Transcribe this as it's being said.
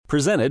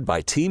Presented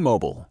by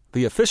T-Mobile,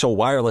 the official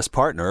wireless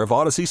partner of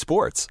Odyssey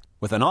Sports.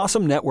 With an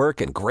awesome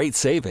network and great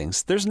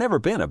savings, there's never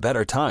been a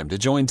better time to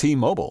join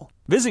T-Mobile.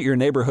 Visit your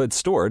neighborhood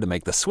store to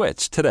make the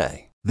switch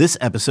today. This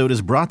episode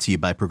is brought to you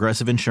by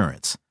Progressive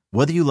Insurance.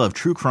 Whether you love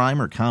true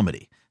crime or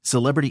comedy,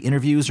 celebrity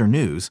interviews or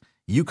news,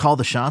 you call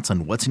the shots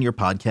on what's in your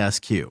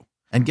podcast queue.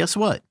 And guess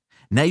what?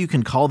 Now you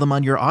can call them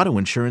on your auto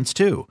insurance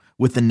too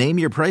with the Name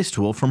Your Price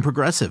tool from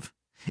Progressive.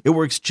 It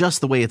works just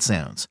the way it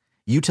sounds.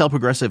 You tell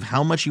Progressive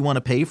how much you want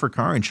to pay for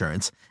car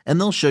insurance, and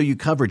they'll show you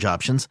coverage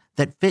options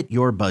that fit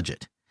your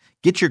budget.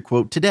 Get your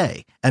quote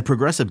today at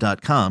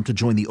Progressive.com to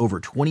join the over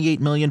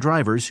 28 million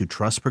drivers who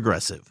trust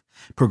Progressive.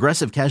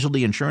 Progressive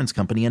Casualty Insurance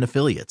Company and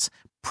Affiliates.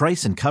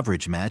 Price and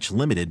coverage match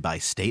limited by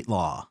state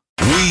law.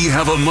 We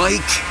have a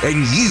mic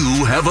and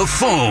you have a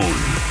phone.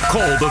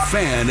 Call the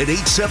Fan at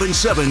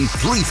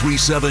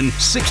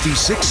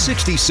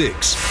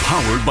 877-337-6666.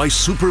 Powered by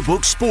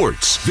Superbook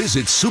Sports.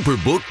 Visit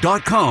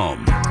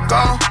superbook.com.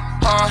 Go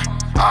hard,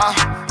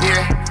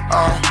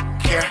 yeah,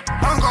 care.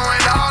 I'm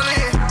going all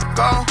in.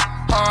 Go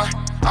hard,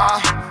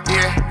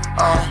 yeah,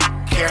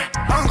 care.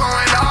 I'm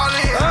going all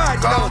in. All right,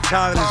 you know what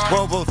time it is.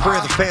 12:03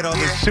 of the Fan on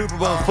this Super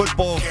Bowl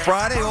football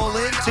Friday. All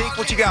in. Teak,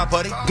 what you got,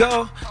 buddy?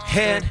 Go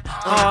ahead,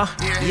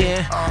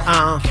 yeah,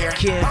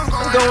 care.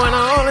 I'm going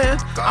all in.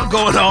 I'm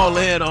going all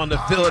in on the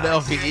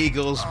Philadelphia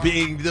Eagles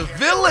being the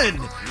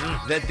villain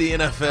that the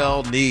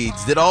NFL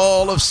needs, that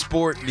all of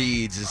sport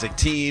needs, is a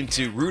team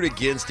to root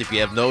against if you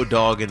have no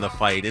dog in the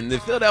fight. And the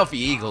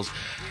Philadelphia Eagles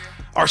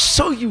are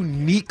so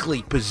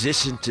uniquely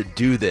positioned to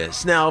do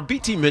this. Now,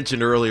 BT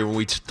mentioned earlier when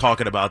we were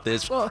talking about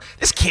this, well,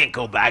 this can't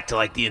go back to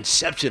like the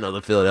inception of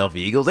the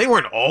Philadelphia Eagles. They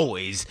weren't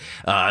always,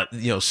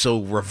 so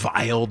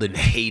reviled and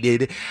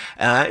hated,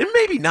 and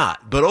maybe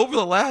not. But over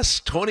the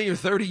last 20 or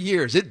 30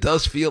 years, it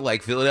does feel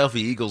like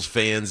Philadelphia Eagles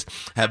fans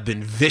have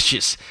been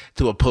vicious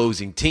to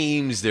opposing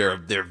teams. They're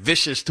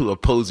vicious to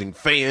opposing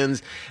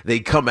fans.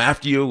 They come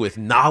after you with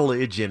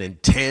knowledge and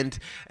intent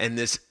and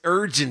this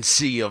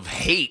urgency of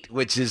hate,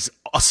 which is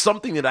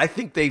something that I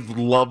think they've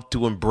loved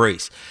to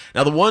embrace.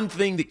 Now, the one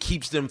thing that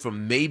keeps them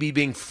from maybe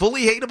being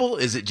fully hateable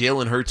is that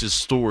Jalen Hurts'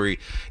 story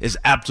is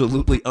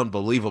absolutely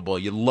unbelievable.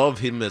 You love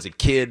him as a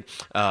kid.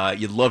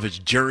 You love his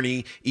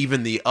journey,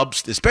 even the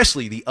ups,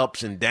 especially the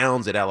ups and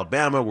downs at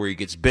Alabama, where he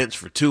gets benched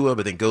for Tua,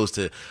 but then goes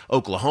to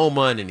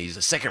Oklahoma, and then he's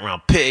a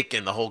second-round pick,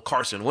 and the whole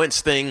Carson Wentz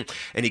thing,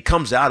 and he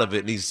comes out of it,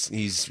 and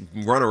he's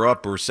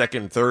runner-up or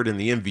second, third in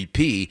the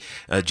MVP,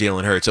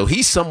 Jalen Hurts. So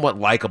he's somewhat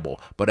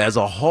likable, but as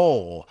a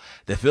whole,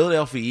 the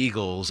Philadelphia Eagles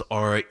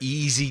are an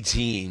easy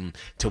team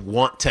to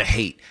want to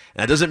hate.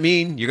 Now, that doesn't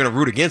mean you're going to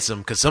root against them,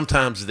 because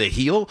sometimes the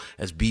heel,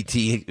 as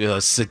BT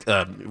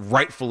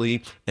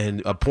rightfully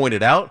and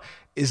pointed out,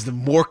 is the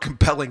more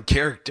compelling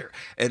character.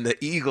 And the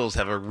Eagles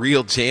have a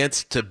real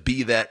chance to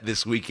be that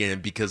this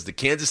weekend, because the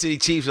Kansas City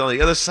Chiefs on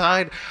the other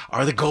side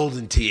are the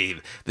golden team,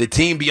 the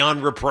team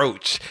beyond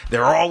reproach.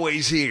 They're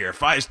always here.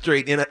 5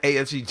 straight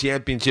AFC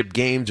Championship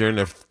games. They're in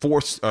their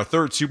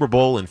third Super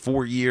Bowl in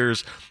 4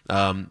 years.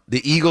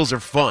 The Eagles are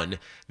fun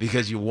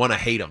because you want to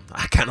hate them.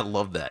 I kind of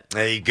love that.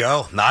 There you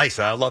go. Nice.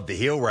 I love the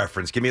heel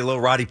reference. Give me a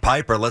little Roddy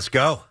Piper. Let's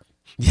go.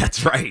 Yeah,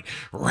 that's right.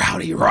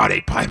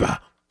 Roddy Piper.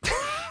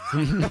 I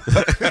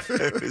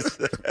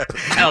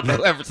don't know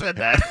who ever said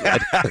that.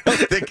 I don't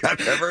think I've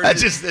ever heard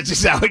That's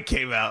just how it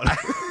came out.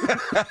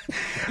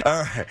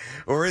 All right.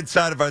 We're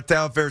inside of our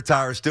Town Fair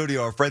Tire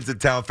studio. Our friends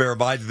at Town Fair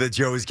remind you that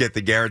you always get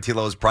the guarantee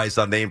lowest price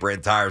on name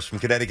brand tires from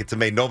Connecticut to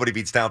Maine. Nobody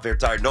beats Town Fair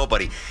Tire.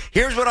 Nobody.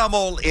 Here's what I'm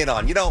all in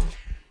on. You know,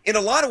 in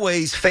a lot of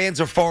ways, fans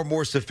are far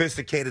more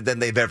sophisticated than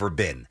they've ever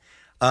been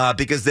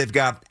because they've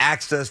got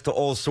access to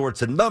all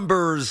sorts of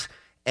numbers.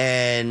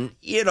 And,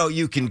 you know,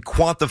 you can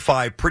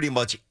quantify pretty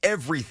much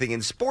everything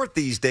in sport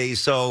these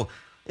days. So,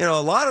 you know, a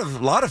lot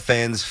of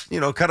fans, you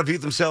know, kind of view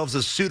themselves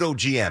as pseudo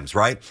GMs,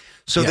 right?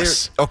 So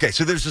yes.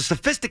 So there's a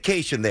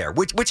sophistication there,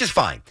 which is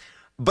fine.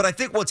 But I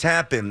think what's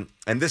happened,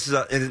 and this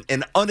is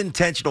an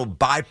unintentional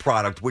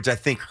byproduct, which I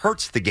think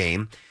hurts the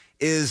game,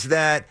 is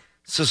that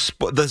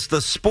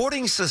the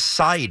sporting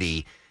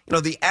society, you know,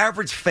 the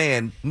average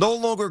fan no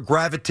longer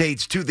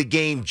gravitates to the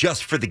game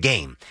just for the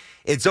game.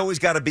 It's always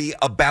got to be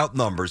about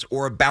numbers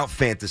or about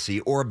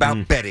fantasy or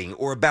about betting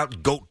or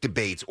about GOAT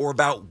debates or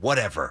about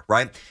whatever,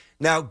 right?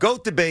 Now,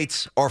 GOAT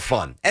debates are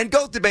fun. And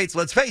GOAT debates,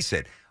 let's face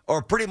it,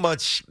 are pretty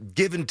much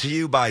given to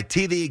you by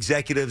TV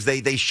executives.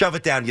 They shove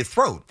it down your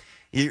throat.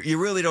 You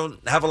really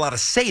don't have a lot of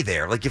say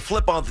there. Like, you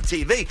flip on the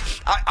TV.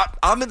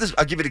 I'm in this.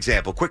 I'll give you an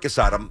example. Quick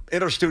aside. I'm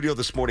in our studio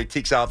this morning.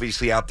 Teek's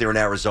obviously out there in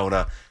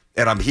Arizona.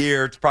 And I'm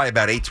here. It's probably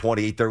about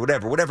 8:20,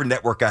 8:30, whatever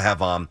network I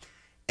have on.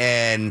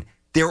 And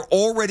they're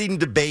already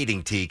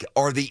debating, Teek,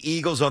 are the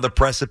Eagles on the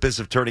precipice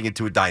of turning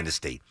into a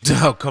dynasty?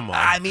 Oh, come on.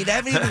 I mean, they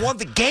haven't even won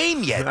the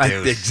game yet,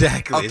 dude.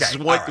 Exactly. Okay,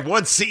 It's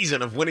one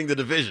season of winning the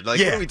division. Like,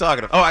 Yeah. what are we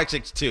talking about? Oh,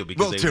 actually, it's 2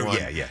 because they two, won.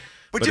 yeah.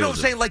 But you know what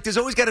I'm saying? Like, there's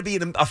always got to be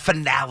a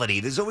finality.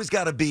 There's always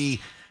got to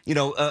be,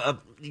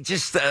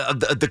 just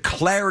a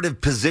declarative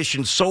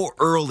position so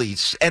early,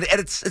 and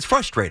it's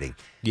frustrating.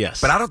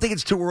 Yes. But I don't think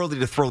it's too early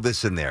to throw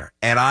this in there.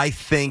 And I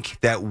think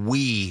that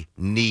we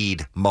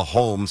need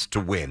Mahomes to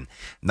win.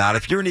 Not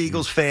if you're an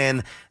Eagles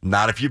fan,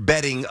 not if you're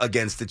betting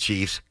against the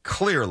Chiefs.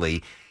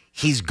 Clearly,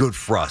 he's good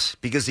for us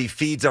because he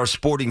feeds our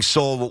sporting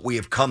soul what we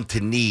have come to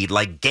need,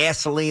 like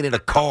gasoline in a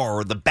car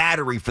or the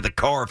battery for the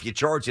car if you're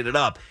charging it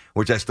up,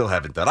 which I still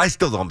haven't done. I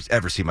still don't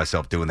ever see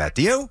myself doing that.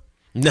 Do you?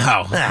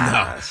 No.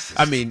 Yes.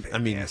 I mean,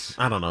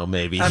 I don't know,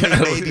 maybe.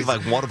 Maybe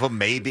like one of them,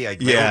 maybe.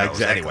 Yeah,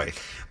 exactly. Anyway,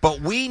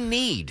 but we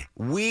need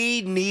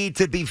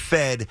to be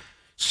fed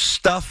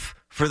stuff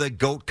for the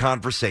GOAT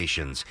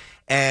conversations.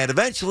 And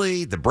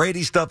eventually, the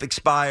Brady stuff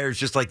expires,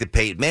 just like the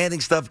Peyton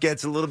Manning stuff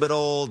gets a little bit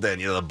old, and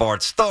the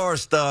Bart Starr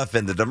stuff,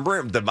 and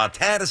the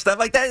Montana stuff,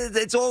 like that.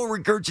 It's all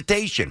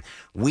regurgitation.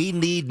 We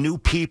need new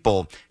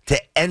people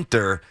to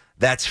enter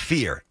that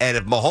sphere. And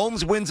if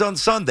Mahomes wins on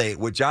Sunday,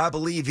 which I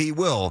believe he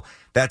will,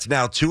 that's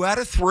now 2 out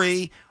of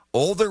 3.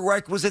 All the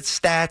requisite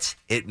stats.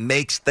 It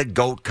makes the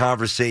GOAT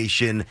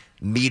conversation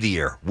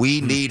meatier.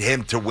 We need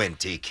him to win,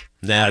 Teak.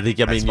 Nah, I mean,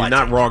 you're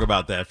not wrong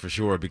about that for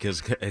sure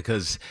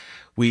because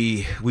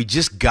we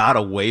just got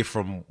away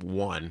from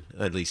one,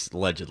 at least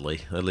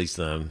allegedly,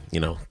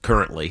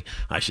 currently,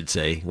 I should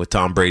say, with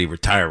Tom Brady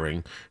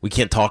retiring. We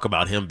can't talk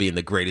about him being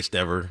the greatest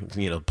ever,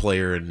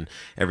 player and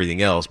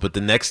everything else. But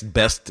the next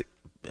best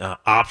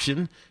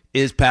option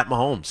is Pat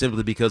Mahomes,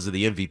 simply because of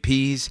the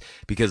MVPs,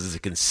 because of the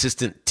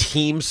consistent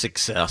team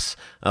success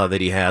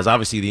that he has,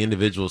 obviously the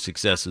individual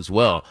success as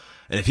well.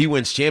 And if he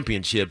wins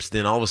championships,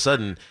 then all of a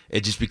sudden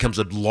it just becomes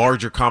a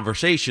larger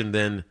conversation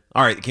than,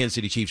 all right, the Kansas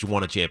City Chiefs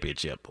won a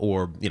championship,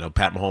 or,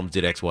 Pat Mahomes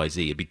did X, Y,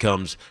 Z. It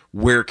becomes,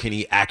 where can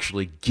he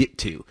actually get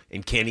to?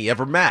 And can he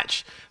ever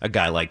match a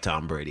guy like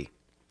Tom Brady?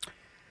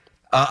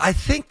 I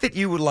think that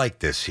you would like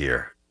this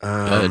here.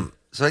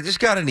 So I just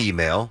got an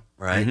email,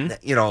 right?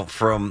 Mm-hmm.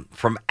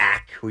 From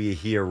Ack, who you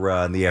hear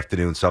in the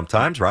afternoon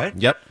sometimes, right?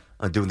 Yep.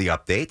 Doing the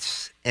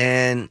updates.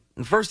 And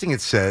the first thing it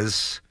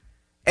says,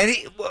 and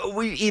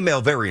we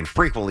email very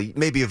infrequently,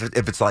 maybe if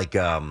it's like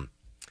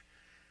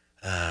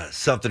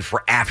something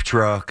for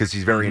AFTRA, because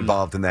he's very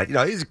involved in that.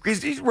 He's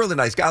a really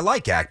nice guy. I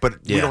like Ack,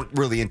 but we don't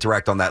really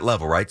interact on that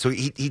level, right? So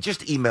he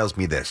just emails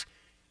me this.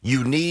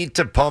 You need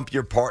to pump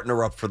your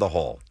partner up for the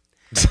hole.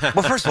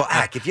 Well, first of all,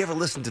 Ack, if you ever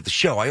listen to the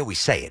show, I always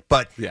say it.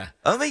 But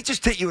let me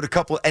just hit you with a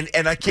couple, and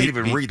I can't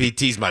even read it.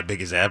 BT's my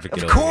biggest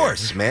advocate. Of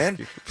course,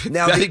 man.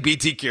 Now, I think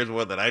BT cares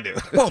more than I do.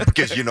 Well,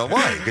 because you know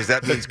why? Because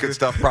that means good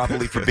stuff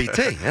probably for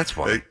BT. That's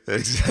why.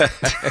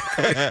 Exactly.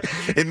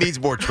 It means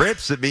more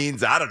trips. It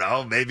means, I don't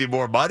know, maybe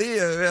more money.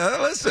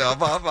 Listen,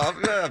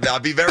 I'll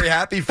be very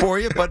happy for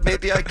you, but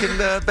maybe I can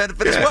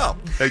benefit as well.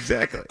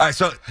 Exactly. All right,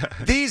 so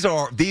these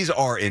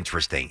are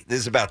interesting. This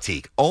is about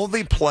Teak.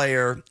 Only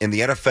player in the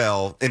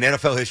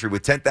NFL history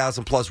with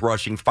 10,000 plus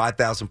rushing,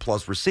 5,000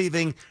 plus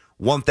receiving,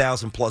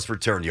 1,000 plus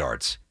return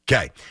yards.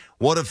 Okay.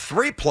 One of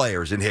 3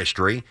 players in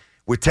history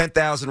with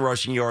 10,000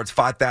 rushing yards,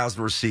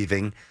 5,000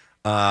 receiving.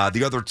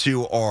 The other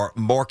 2 are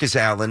Marcus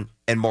Allen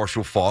and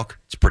Marshall Faulk.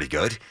 It's pretty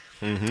good.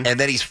 Mm-hmm. And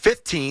then he's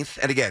 15th.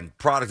 And again,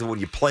 product of when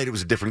you played, it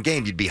was a different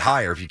game. You'd be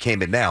higher if you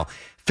came in now.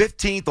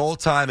 15th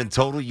all-time in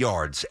total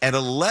yards. And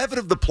 11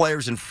 of the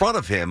players in front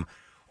of him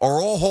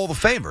are all Hall of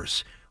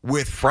Famers,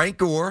 with Frank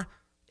Gore,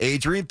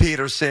 Adrian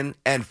Peterson,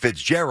 and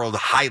Fitzgerald.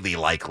 Highly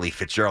likely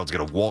Fitzgerald's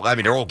going to walk. I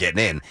mean, they're all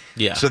getting in.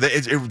 Yeah. So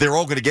they're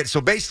all going to get.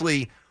 So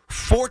basically,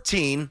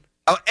 14,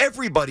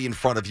 everybody in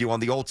front of you on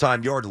the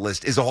all-time yard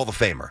list is a Hall of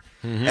Famer.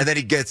 Mm-hmm. And then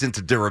he gets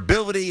into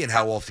durability and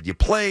how often you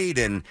played.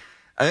 And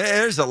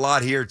there's a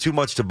lot here, too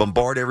much to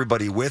bombard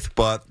everybody with.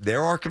 But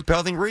there are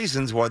compelling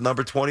reasons why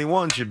number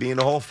 21 should be in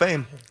the Hall of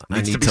Fame.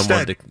 I need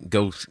someone to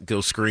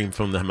go scream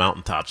from the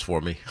mountaintops for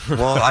me.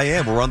 Well, I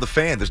am. We're on the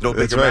Fan. There's no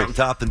bigger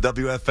mountaintop than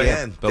WFAN.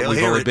 Yeah, but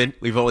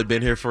we've only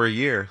been here for a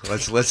year.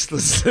 Let's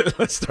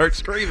start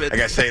screaming. I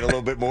got to say it a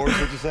little bit more. Is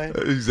what you're saying?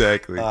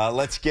 Exactly.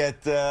 Let's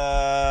get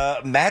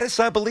Mattis,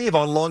 I believe,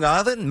 on Long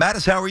Island.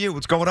 Mattis, how are you?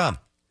 What's going on?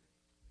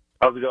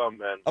 How's it going,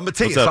 man? I'm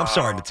Matthias. I'm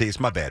sorry, Matthias.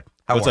 My bad.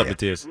 What's up,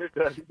 Matthias? You're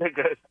good.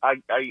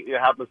 It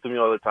happens to me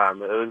all the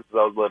time. I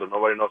was little.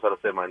 Nobody knows how to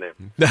say my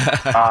name.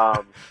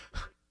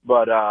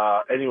 But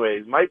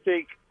anyways, my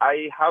take,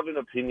 I have an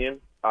opinion.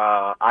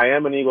 I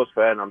am an Eagles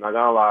fan. I'm not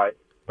going to lie.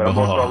 But I'm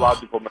also a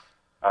logical man.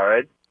 All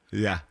right?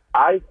 Yeah.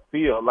 I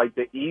feel like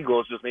the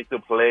Eagles just need to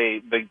play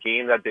the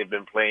game that they've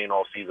been playing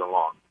all season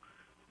long.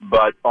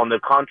 But on the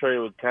contrary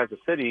with Kansas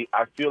City,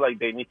 I feel like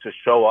they need to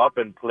show up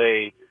and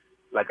play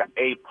like an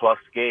A-plus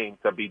game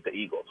to beat the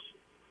Eagles.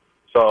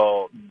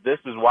 So this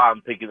is why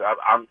I'm thinking.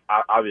 I'm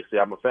obviously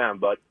I'm a fan,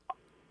 but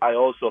I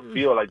also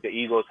feel like the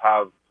Eagles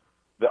have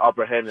the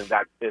upper hand in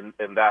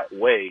that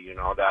way.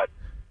 That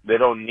they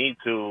don't need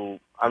to.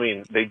 I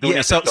mean, they do.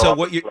 Yeah.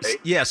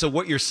 So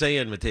what you're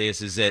saying,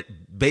 Matthias, is that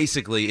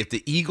basically if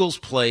the Eagles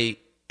play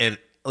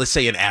let's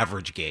say an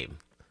average game,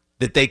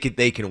 that they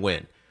can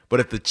win. But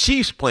if the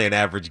Chiefs play an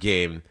average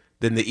game,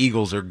 then the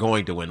Eagles are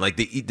going to win. Like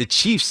the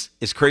Chiefs,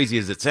 as crazy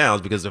as it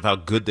sounds, because of how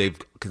good they've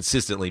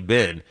consistently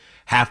been,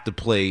 have to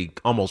play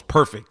almost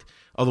perfect.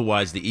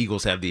 Otherwise, the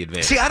Eagles have the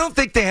advantage. See, I don't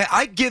think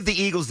I give the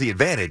Eagles the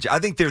advantage. I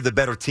think they're the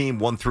better team,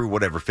 1 through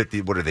whatever,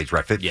 50. What are they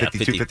draft?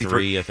 52,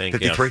 53, I think.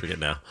 53. Yeah, I forget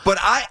now. But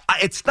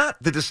it's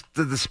not the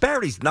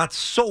disparity's not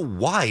so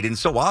wide and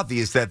so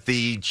obvious that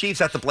the Chiefs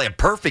have to play a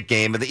perfect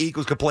game and the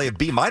Eagles could play a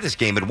B-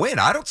 game and win.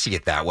 I don't see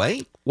it that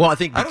way. Well, I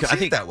think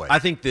that way. I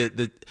think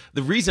the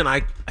reason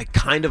I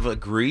kind of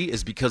agree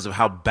is because of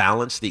how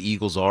balanced the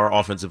Eagles are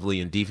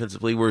offensively and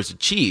defensively. Whereas the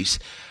Chiefs,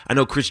 I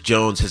know Chris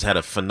Jones has had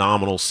a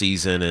phenomenal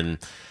season, and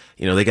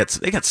they got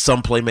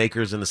some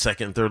playmakers in the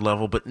second and third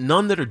level, but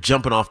none that are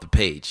jumping off the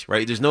page.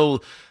 Right? There's no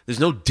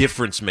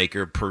difference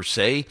maker per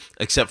se,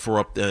 except for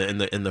up in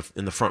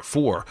the front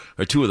four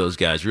or two of those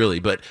guys really.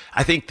 But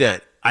I think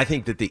that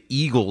the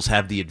Eagles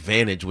have the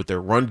advantage with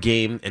their run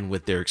game and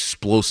with their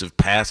explosive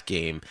pass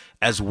game,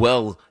 as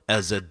well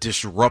as a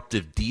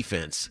disruptive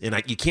defense.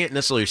 And you can't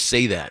necessarily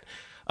say that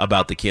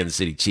about the Kansas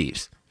City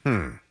Chiefs.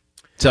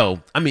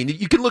 So, I mean,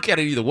 you can look at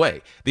it either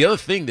way. The other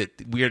thing that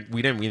we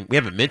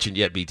haven't mentioned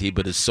yet, BT,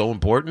 but is so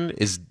important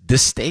is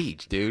this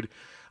stage, dude.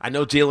 I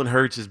know Jalen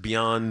Hurts is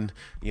beyond,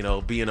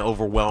 being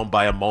overwhelmed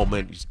by a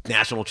moment,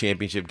 national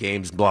championship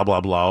games, blah, blah,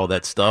 blah, all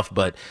that stuff.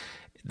 But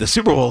the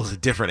Super Bowl is a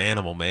different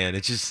animal, man.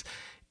 It's just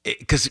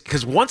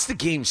because once the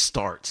game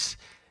starts,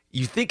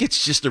 you think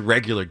it's just a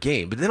regular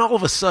game. But then all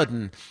of a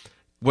sudden,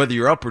 whether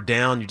you're up or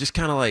down, you're just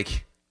kind of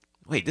like,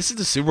 wait, this is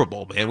the Super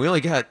Bowl, man. We only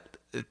got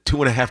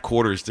 2.5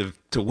 quarters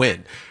to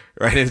win,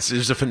 right? And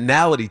there's a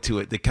finality to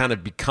it that kind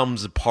of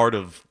becomes a part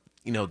of,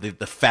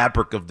 the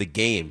fabric of the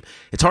game.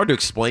 It's hard to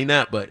explain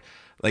that, but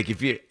like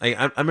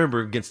I remember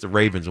against the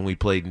Ravens when we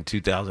played in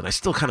 2000, I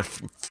still kind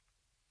of.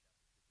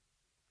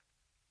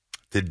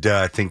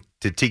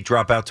 Did Teague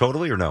drop out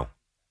totally or no?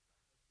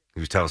 He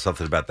was telling us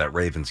something about that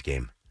Ravens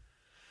game.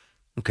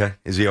 Okay.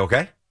 Is he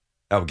okay?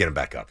 We'll get him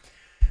back up.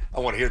 I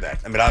want to hear that.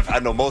 I mean, I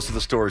know most of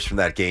the stories from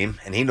that game,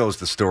 and he knows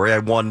the story.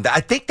 I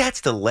think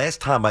that's the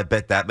last time I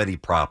bet that many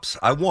props.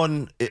 I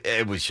won.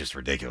 It was just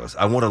ridiculous.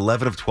 I won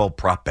 11 of 12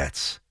 prop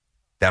bets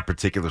that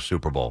particular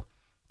Super Bowl.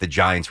 The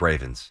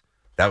Giants-Ravens.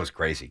 That was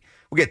crazy.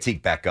 We'll get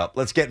Teague back up.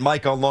 Let's get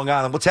Mike on Long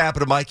Island. What's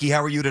happening, Mikey?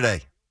 How are you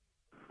today?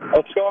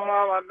 What's going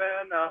on, my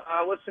man?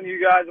 I listen to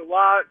you guys a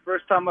lot.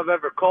 First time I've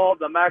ever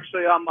called. I'm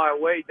actually on my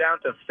way down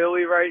to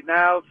Philly right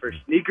now for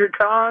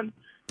SneakerCon.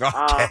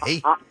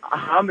 Okay.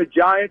 I'm a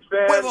Giants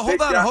fan. Wait,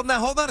 hold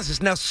on. This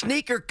is now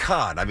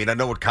SneakerCon. I mean, I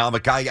know what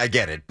comic, I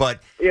get it,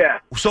 but yeah.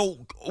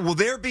 So will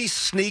there be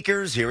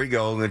sneakers? Here we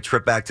go. I'm going to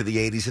trip back to the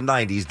 80s and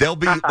 90s.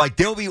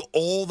 There'll be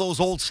all those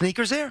old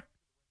sneakers there?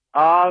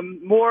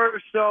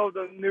 More so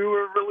the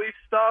newer release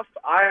stuff.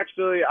 I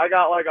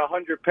got like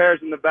 100 pairs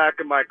in the back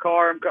of my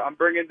car. I'm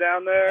bringing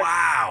down there.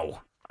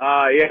 Wow.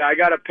 Yeah, I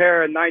got a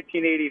pair of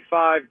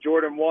 1985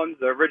 Jordan 1s,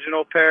 the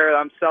original pair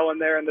I'm selling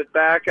there in the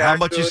back. How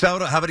much you sell?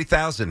 How many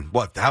thousand?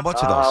 What? How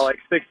much are those? Like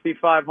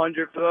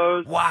 6,500 for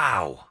those.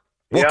 Wow.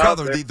 What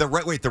color? The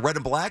red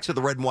and blacks or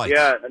the red and whites?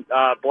 Yeah,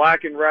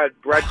 black and red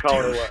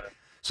color.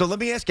 So let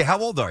me ask you, how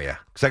old are you?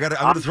 Because I'm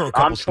going to throw a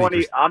couple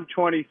sneakers. I'm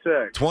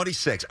 26.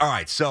 26. All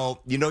right. So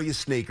you know your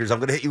sneakers. I'm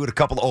going to hit you with a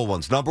couple of old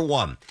ones. Number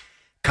one,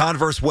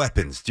 Converse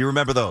Weapons. Do you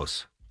remember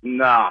those?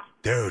 Nah.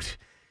 Dude.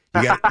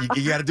 You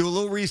got to do a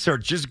little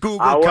research. Just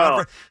Google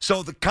Converse.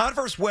 So the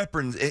Converse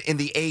Weapons in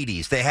the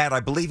 80s, they had, I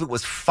believe it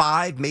was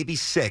 5, maybe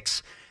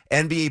 6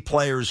 NBA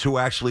players who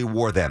actually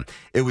wore them.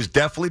 It was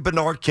definitely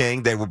Bernard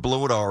King. They were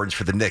blue and orange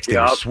for the Knicks. They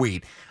were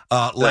sweet.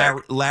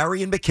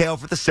 Larry and McHale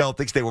for the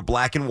Celtics. They were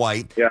black and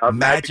white. Yeah,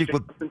 Magic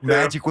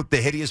with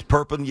the hideous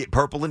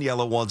purple and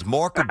yellow ones.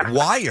 Mark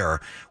Aguirre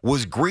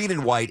was green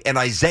and white, and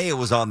Isaiah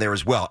was on there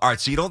as well. All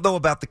right, so you don't know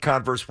about the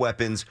Converse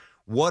Weapons.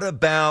 What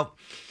about?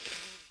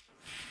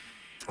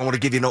 I want to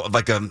give you I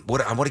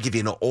want to give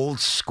you an old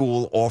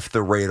school off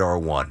the radar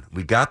one.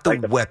 We got the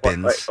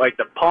weapons, like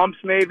the pumps,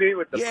 maybe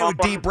with the with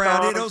D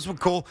Brown. Those were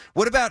cool.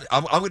 What about?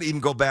 I'm going to even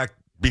go back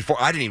before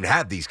I didn't even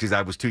have these because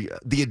I was too.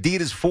 The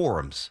Adidas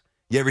Forums.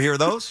 You ever hear of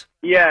those?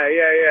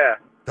 Yeah.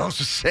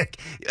 Those are sick.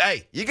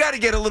 Hey, you got to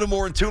get a little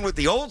more in tune with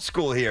the old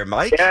school here,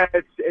 Mike. Yeah,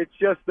 it's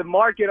just the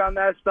market on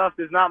that stuff.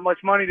 There's not much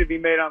money to be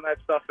made on that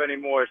stuff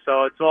anymore.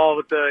 So it's all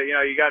with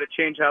you got to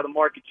change how the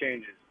market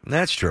changes.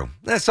 That's true.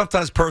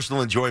 Sometimes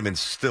personal enjoyment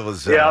still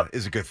is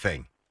a good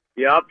thing.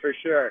 Yep, for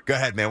sure. Go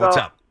ahead, man. What's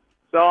up?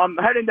 So I'm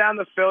heading down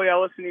to Philly. I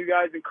listen to you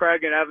guys and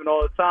Craig and Evan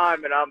all the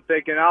time, and I'm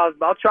thinking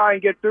I'll try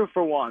and get through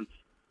for once.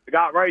 I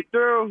got right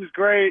through. It was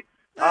great.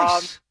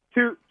 Nice.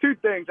 Two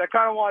things. I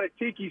kind of wanted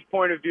Tiki's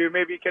point of view.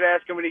 Maybe you could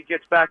ask him when he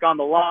gets back on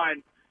the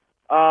line.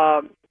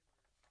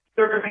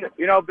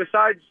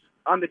 Besides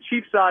on the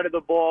Chiefs side of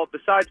the ball,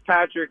 besides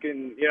Patrick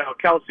and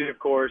Kelsey, of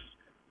course,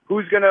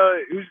 who's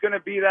gonna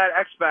be that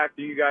X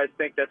factor you guys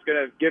think that's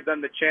gonna give them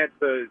the chance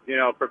to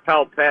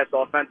propel pass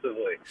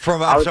offensively?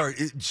 From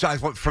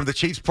the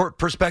Chiefs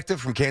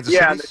perspective, from Kansas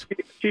City. Yeah,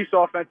 the Chiefs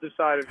offensive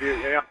side of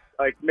you.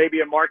 Like maybe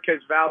a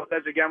Marquez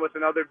Valdez again with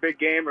another big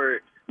game,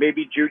 or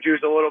maybe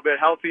Juju's a little bit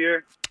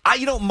healthier?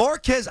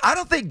 Marquez, I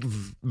don't think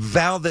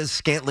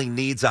Valdez-Scantling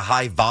needs a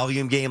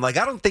high-volume game. Like,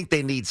 I don't think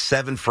they need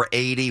 7 for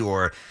 80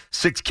 or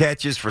 6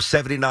 catches for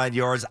 79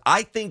 yards.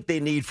 I think they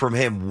need from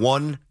him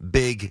one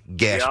big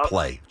gash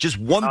play. Just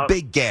one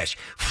big gash.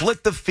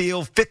 Flip the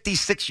field,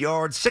 56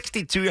 yards,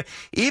 62 yards.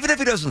 Even if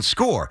he doesn't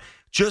score,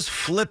 just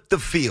flip the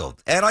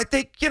field. And I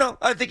think,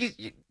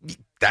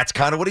 that's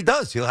kind of what he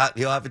does. He'll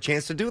have a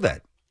chance to do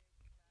that.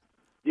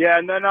 Yeah,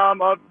 and then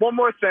one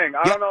more thing.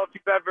 I don't know if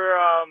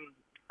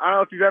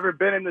you've ever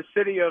been in the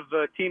city of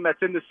the team that's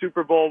in the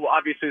Super Bowl.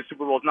 Obviously, the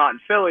Super Bowl's not in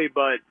Philly,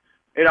 but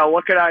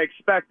what could I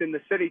expect in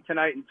the city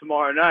tonight and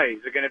tomorrow night?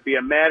 Is it going to be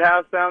a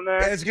madhouse down there?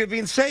 Yeah, it's going to be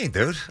insane,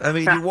 dude. I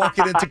mean, you're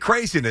walking into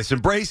craziness.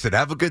 Embrace it.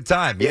 Have a good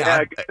time.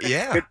 Yeah.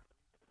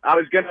 I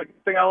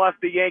think I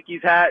left the Yankees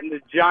hat and the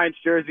Giants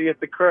jersey at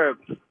the crib.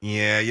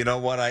 Yeah, you know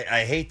what?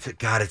 I hate to.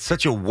 God, it's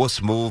such a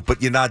wuss move,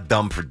 but you're not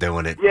dumb for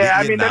doing it.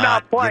 Yeah, they're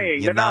not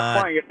playing. They're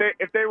not playing.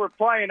 If they were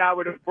playing, I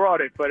would have brought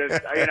it. But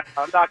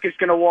I'm not just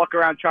going to walk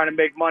around trying to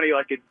make money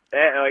like an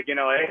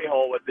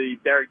a-hole with the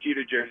Derek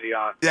Jeter jersey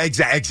on.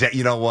 Exactly.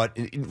 You know what?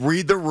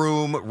 Read the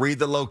room, read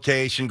the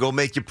location, go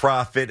make your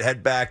profit,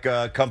 head back,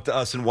 come to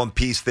us in one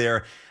piece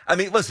there. I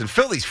mean, listen,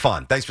 Philly's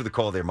fun. Thanks for the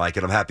call there, Mike,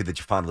 and I'm happy that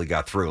you finally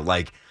got through.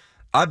 Like,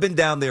 I've been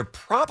down there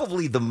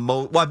probably the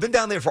most. Well, I've been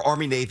down there for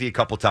Army Navy a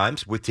couple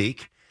times with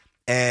Teak,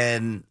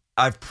 and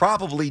I've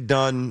probably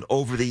done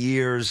over the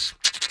years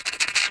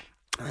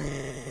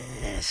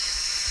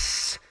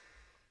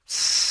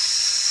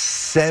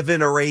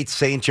 7 or 8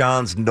 St.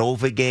 John's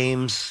Nova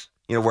games.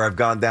 Where I've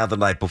gone down the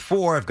night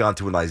before. I've gone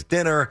to a nice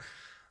dinner.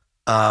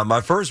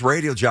 My first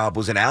radio job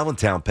was in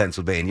Allentown,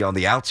 Pennsylvania, on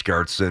the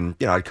outskirts, and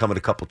I'd come in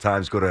a couple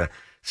times, go to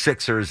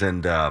Sixers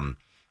and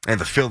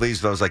the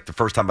Phillies. That was like the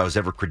first time I was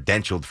ever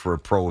credentialed for a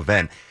pro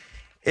event.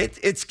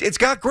 It's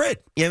got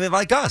grit.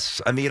 Like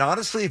us. I mean,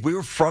 honestly, if we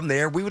were from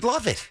there, we would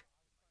love it.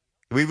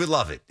 We would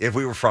love it if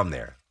we were from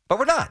there. But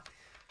we're not.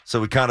 So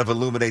we kind of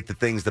illuminate the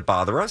things that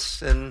bother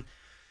us, and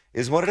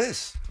is what it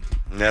is.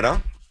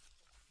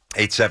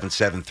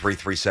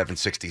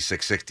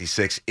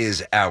 877-337-6666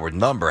 is our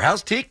number.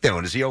 How's Teak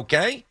doing? Is he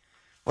okay?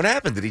 What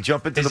happened? Did he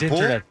jump into the pool? His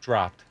internet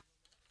dropped.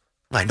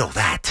 I know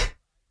that.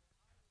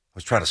 I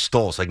was trying to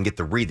stall so I can get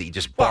the read that you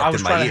just barked in my ear. I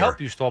was trying to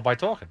help you stall by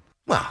talking.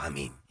 Well, I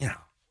mean, you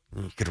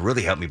could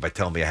really help me by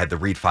telling me I had the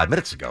read 5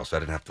 minutes ago, so I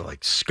didn't have to,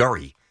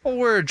 scurry. Well,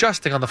 we're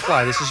adjusting on the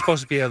fly. This is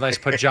supposed to be a nice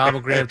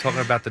pajamagram talking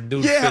about the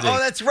new fitting. Yeah,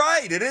 that's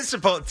right. It is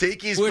supposed to.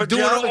 Tiki's We're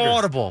doing it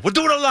audible. We're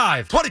doing it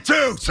live.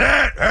 22.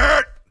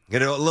 Hurt.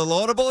 Get a little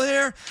audible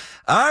here?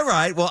 All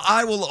right. Well,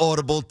 I will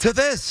audible to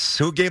this.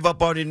 Who gave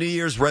up on your New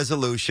Year's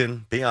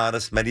resolution? Be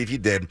honest. Many of you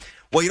did.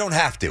 Well, you don't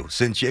have to.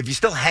 Since if you're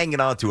still hanging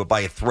on to it by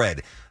a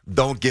thread,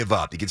 don't give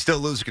up. You can still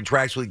lose a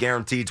contractually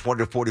guaranteed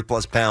 20 to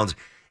 40-plus pounds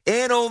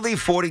in only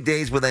 40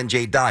 days with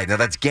NJ Diet. Now,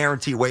 that's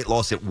guaranteed weight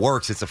loss. It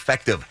works. It's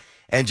effective.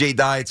 NJ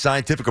Diet's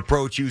scientific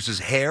approach uses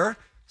hair,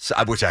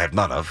 which I have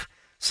none of,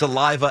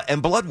 saliva,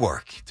 and blood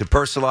work to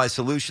personalize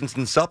solutions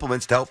and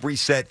supplements to help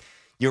reset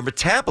your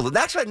metabolism.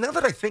 Actually, now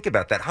that I think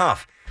about that,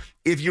 Hoff,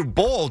 if you're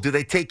bald, do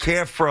they take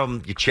care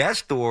from your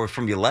chest or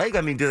from your leg?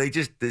 I mean, do they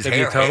just... Is hair,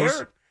 your toes?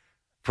 Hair?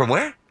 From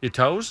where? Your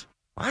toes?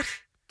 What?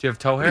 Do you have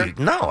toe hair?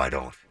 No, I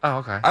don't. Oh,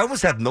 okay. I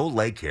almost have no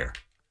leg hair.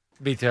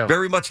 Me too.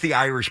 Very much the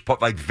Irish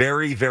part, like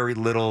very, very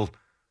little.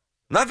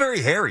 Not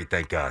very hairy,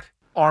 thank God.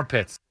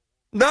 Armpits?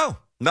 No,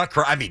 not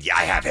I mean, yeah,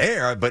 I have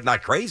hair, but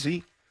not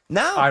crazy.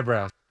 No.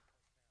 Eyebrows?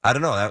 I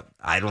don't know.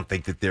 I don't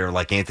think that they're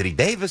like Anthony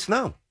Davis,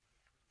 no.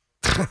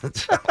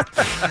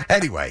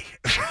 Anyway.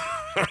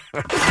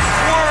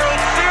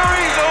 World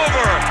Series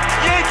over.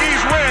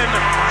 Yankees win.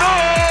 The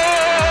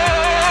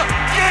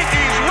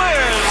Yankees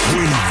win.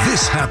 When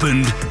this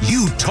happened,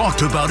 you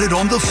talked about it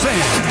on The Fan.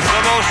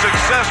 The most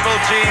successful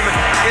team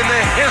in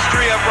the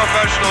history of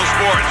professional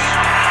sports.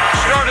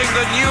 Starting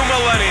the new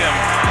millennium,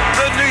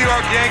 the New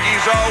York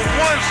Yankees are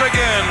once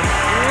again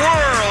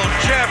world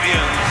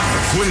champions.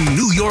 When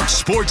New York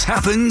sports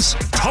happens,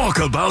 talk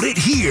about it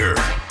here.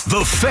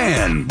 The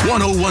Fan,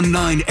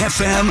 101.9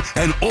 FM,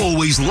 and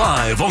always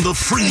live on the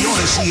free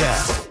Odyssey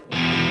app.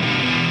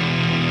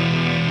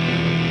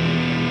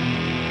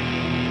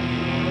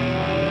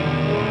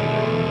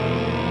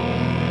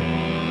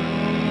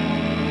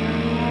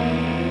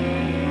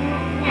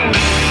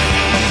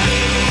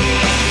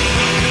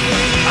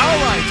 All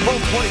right,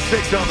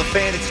 12:26 on The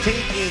Fan. It's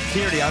Tiki and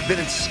Tierney. I've been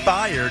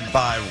inspired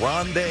by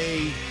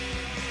Rondé,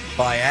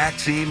 by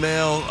Axe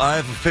email.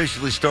 I've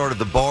officially started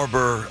the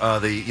Barber,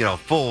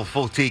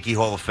 full Tiki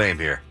Hall of Fame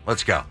here.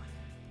 Let's go.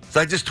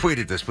 So I just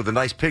tweeted this with a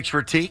nice picture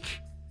of Tiki,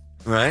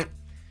 right?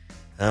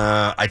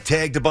 I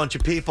tagged a bunch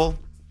of people,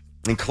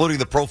 including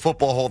the Pro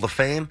Football Hall of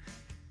Fame,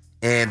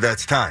 and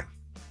it's time.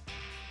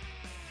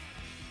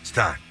 It's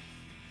time.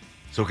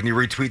 So can you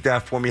retweet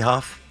that for me,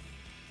 Huff?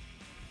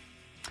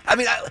 I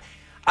mean,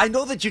 I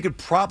know that you could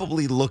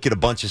probably look at a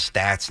bunch of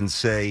stats and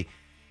say,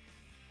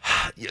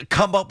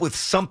 come up with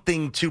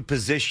something to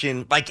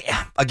position. Like,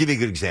 I'll give you a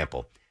good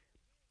example.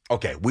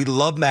 Okay, we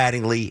love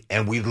Mattingly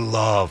and we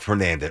love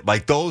Hernandez.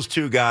 Like, those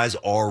two guys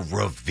are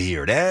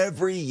revered.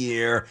 Every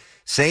year,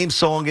 same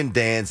song and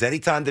dance.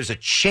 Anytime there's a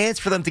chance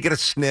for them to get a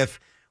sniff,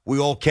 we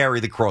all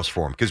carry the cross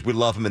for them because we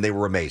love them and they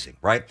were amazing,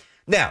 right?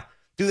 Now,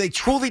 do they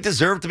truly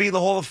deserve to be in the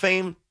Hall of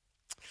Fame?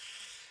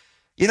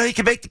 You know, you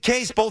can make the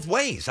case both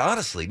ways,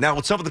 honestly. Now,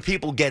 with some of the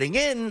people getting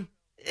in,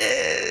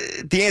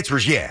 the answer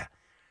is yeah.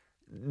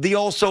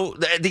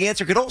 The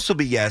answer could also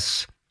be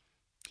yes,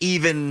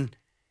 even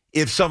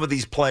if some of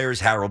these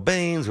players, Harold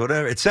Baines,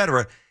 whatever, et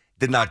cetera,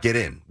 did not get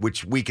in,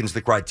 which weakens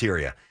the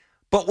criteria.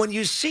 But when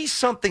you see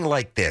something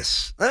like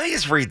this, let me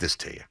just read this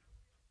to you.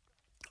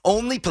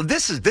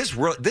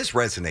 This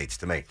resonates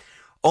to me.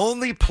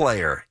 Only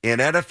player in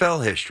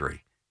NFL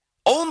history,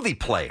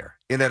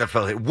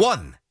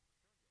 won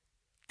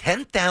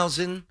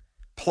 10,000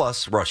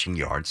 plus rushing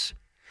yards,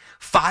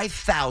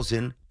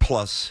 5,000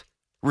 plus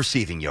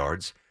receiving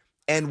yards,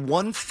 and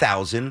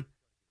 1,000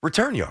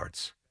 return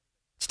yards.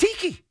 It's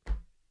Tiki.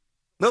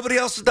 Nobody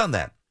else has done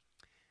that.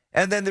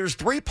 And then there's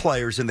 3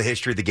 players in the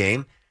history of the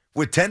game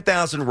with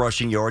 10,000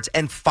 rushing yards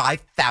and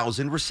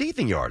 5,000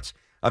 receiving yards.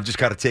 I'm just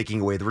kind of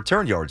taking away the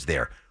return yards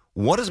there.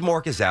 One is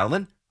Marcus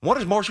Allen. One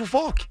is Marshall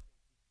Faulk.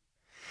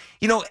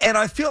 You know, and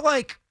I feel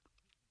like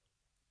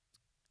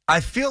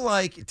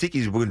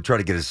Tiki's going to try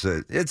to get his.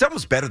 It's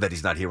almost better that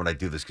he's not here when I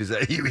do this because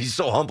he's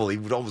so humble. He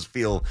would almost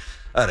feel,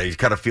 I don't know, he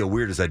kind of feel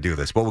weird as I do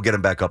this. But we'll get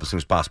him back up as soon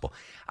as possible.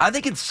 I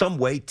think in some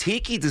way,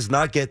 Tiki does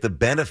not get the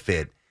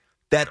benefit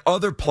that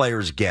other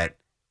players get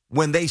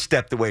when they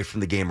stepped away from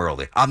the game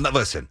early. I'm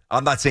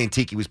not saying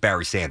Tiki was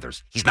Barry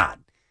Sanders. He's not.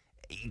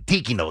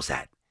 Tiki knows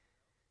that.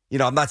 You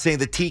know, I'm not saying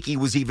that Tiki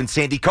was even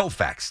Sandy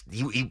Koufax.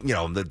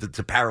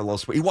 The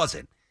parallels. He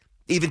wasn't.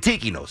 Even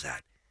Tiki knows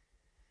that.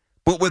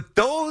 But with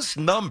those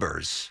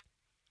numbers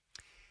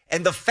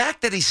and the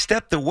fact that he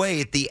stepped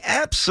away at the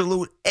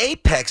absolute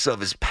apex of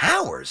his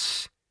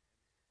powers,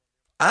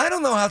 I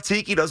don't know how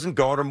Tiki doesn't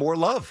garner more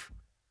love.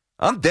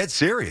 I'm dead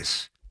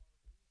serious.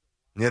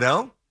 You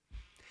know?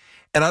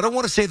 And I don't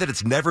want to say that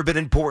it's never been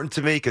important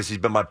to me because he's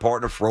been my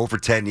partner for over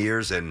 10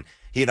 years and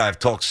he and I have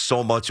talked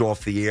so much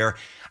off the air.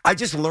 I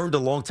just learned a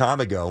long time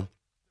ago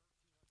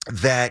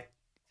that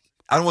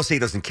I don't want to say he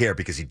doesn't care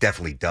because he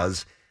definitely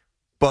does.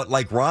 But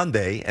like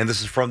Rondé, and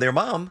this is from their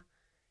mom,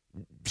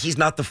 he's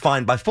not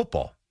defined by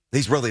football.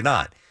 He's really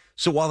not.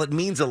 So while it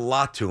means a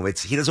lot to him,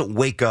 he doesn't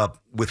wake up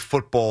with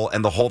football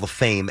and the Hall of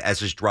Fame as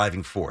his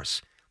driving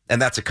force.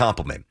 And that's a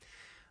compliment.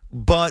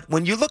 But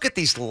when you look at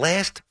these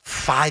last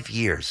 5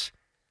 years,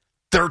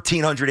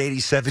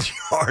 1,387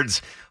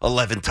 yards,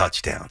 11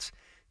 touchdowns,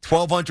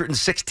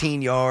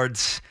 1,216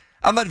 yards.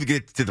 I'm not even going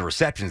to get to the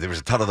receptions. There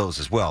was a ton of those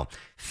as well.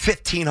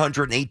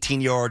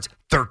 1,518 yards,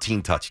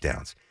 13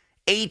 touchdowns.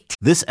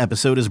 This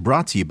episode is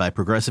brought to you by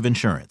Progressive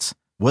Insurance.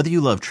 Whether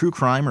you love true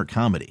crime or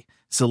comedy,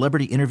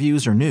 celebrity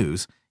interviews or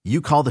news, you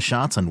call the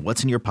shots on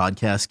what's in your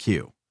podcast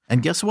queue.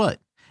 And guess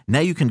what? Now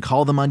you can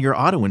call them on your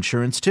auto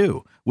insurance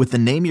too with the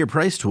Name Your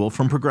Price tool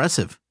from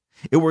Progressive.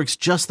 It works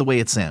just the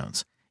way it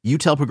sounds. You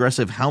tell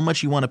Progressive how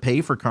much you want to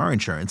pay for car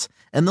insurance,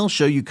 and they'll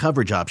show you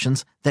coverage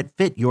options that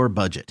fit your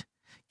budget.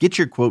 Get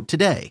your quote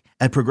today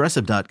at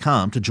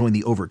Progressive.com to join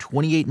the over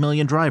 28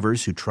 million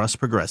drivers who trust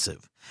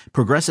Progressive.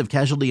 Progressive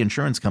Casualty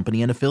Insurance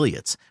Company and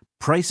Affiliates.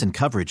 Price and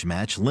coverage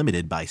match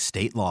limited by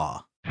state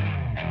law.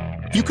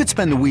 You could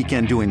spend the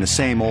weekend doing the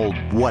same old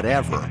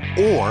whatever,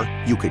 or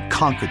you could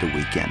conquer the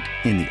weekend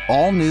in the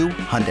all-new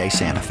Hyundai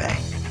Santa Fe.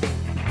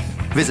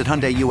 Visit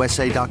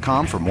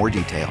HyundaiUSA.com for more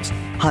details.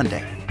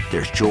 Hyundai,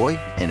 there's joy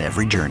in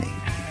every journey.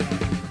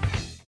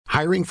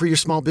 Hiring for your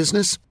small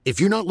business?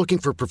 If you're not looking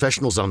for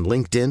professionals on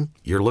LinkedIn,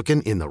 you're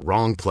looking in the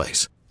wrong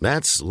place.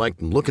 That's like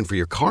looking for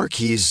your car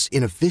keys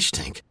in a fish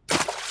tank.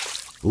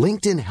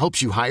 LinkedIn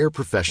helps you hire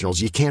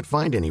professionals you can't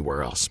find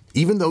anywhere else,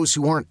 even those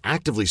who aren't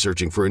actively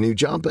searching for a new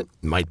job but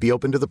might be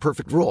open to the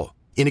perfect role.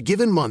 In a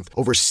given month,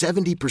 over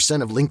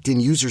 70% of LinkedIn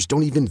users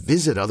don't even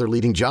visit other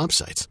leading job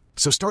sites.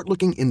 So start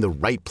looking in the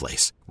right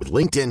place. With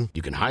LinkedIn,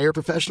 you can hire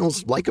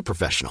professionals like a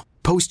professional.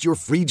 Post your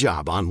free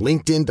job on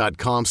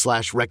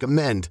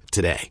linkedin.com/recommend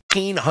today.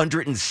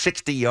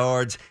 1,560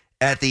 yards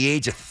at the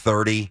age of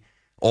 30,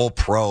 all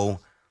pro.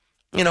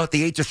 You know, at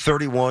the age of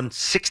 31,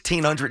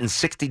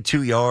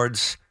 1,662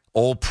 yards,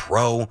 all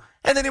pro.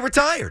 And then he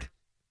retired.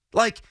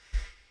 Like,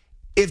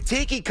 if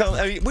Tiki comes,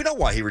 I mean, we know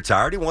why he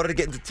retired. He wanted to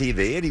get into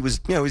TV, and he was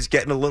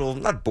getting a little,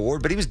 not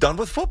bored, but he was done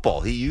with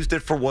football. He used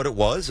it for what it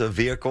was, a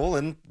vehicle,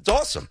 and it's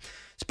awesome.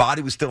 His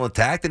body was still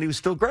intact, and he was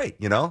still great,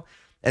 you know?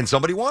 And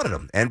somebody wanted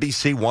him.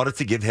 NBC wanted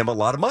to give him a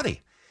lot of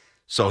money.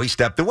 So he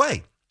stepped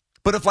away.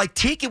 But if, like,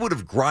 Tiki would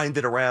have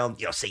grinded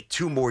around, say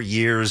 2 more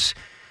years,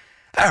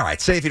 all right,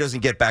 say if he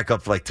doesn't get back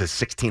up to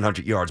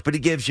 1,600 yards, but he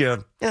gives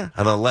you an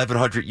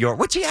 1,100 yard,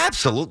 which he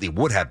absolutely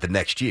would have the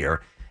next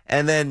year,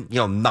 and then,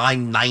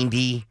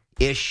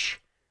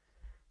 990-ish,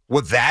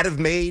 would that have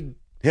made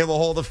him a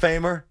Hall of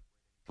Famer?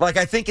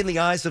 I think in the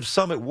eyes of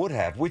some it would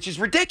have, which is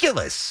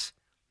ridiculous.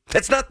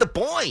 That's not the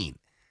point.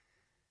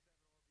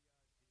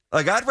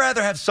 I'd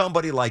rather have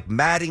somebody like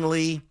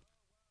Mattingly,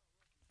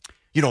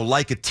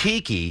 like a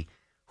Tiki,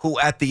 who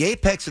at the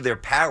apex of their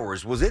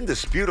powers was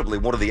indisputably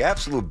one of the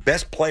absolute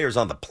best players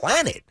on the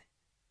planet,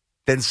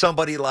 than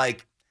somebody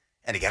like,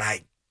 and again,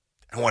 I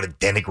don't want to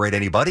denigrate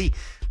anybody,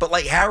 but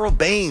like Harold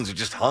Baines, who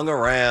just hung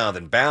around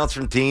and bounced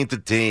from team to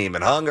team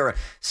and hung around.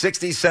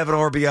 67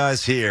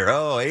 RBIs here.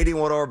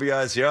 81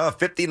 RBIs here.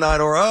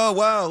 59 Oh,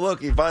 wow,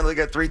 look, he finally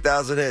got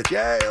 3,000 hits.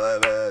 Yay,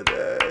 11.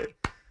 Yay.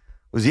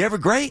 Was he ever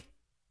great?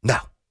 No.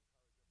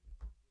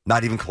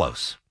 Not even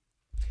close.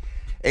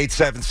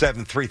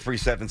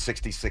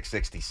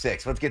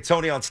 877-337-6666. Let's get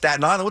Tony on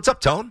Staten Island. What's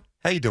up, Tone?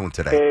 How you doing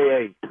today?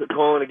 Hey,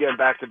 calling again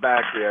back to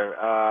back here.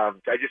 I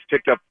just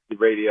picked up the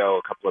radio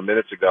a couple of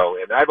minutes ago,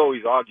 and I've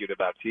always argued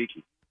about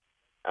Tiki.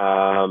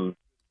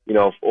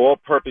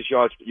 All-purpose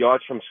yards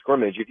from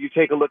scrimmage. If you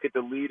take a look at the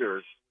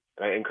leaders,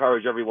 and I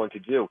encourage everyone to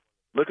do,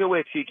 look at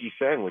where Tiki's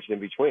sandwiched in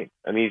between.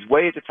 I mean, he's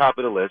way at the top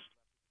of the list.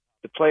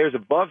 The players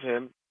above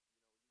him,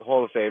 the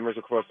Hall of Famers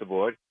across the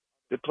board.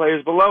 The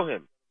players below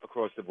him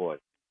across the board.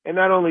 And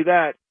not only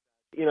that,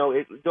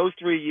 those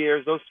 3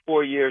 years, those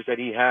 4 years that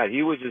he had,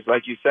 he was just,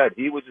 like you said,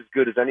 he was as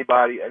good as any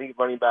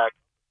running back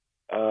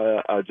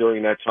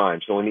during that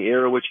time. So in the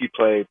era which he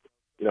played,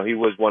 he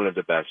was one of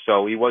the best.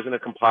 So he wasn't a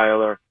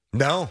compiler.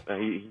 No.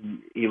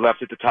 He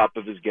left at the top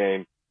of his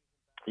game.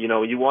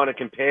 You want to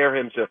compare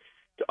him to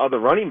other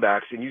running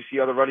backs, and you see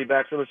other running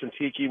backs. And listen,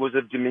 Tiki was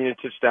of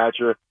diminutive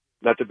stature,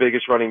 not the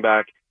biggest running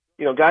back.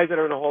 Guys that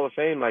are in the Hall of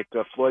Fame, like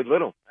Floyd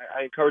Little,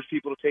 I encourage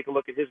people to take a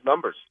look at his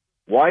numbers.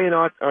 Why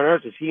on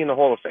earth is he in the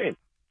Hall of Fame?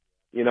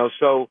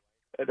 So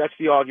that's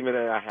the argument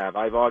that I have.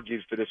 I've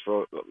argued for this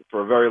for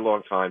a very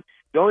long time.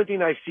 The only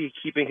thing I see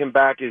keeping him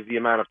back is the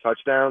amount of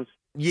touchdowns.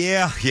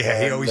 Yeah.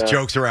 He always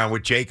jokes around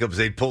with Jacobs.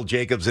 They'd pull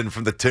Jacobs in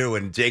from the 2,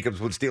 and Jacobs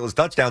would steal his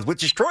touchdowns,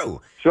 which is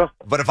true. Sure.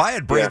 But if I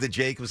had Brandon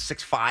Jacobs,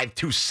 6'5",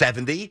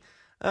 270,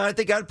 I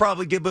think I'd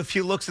probably give him a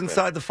few looks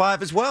inside the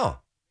 5 as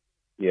well.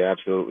 Yeah,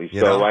 absolutely.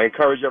 So I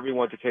encourage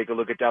everyone to take a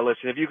look at that list.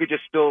 And if you could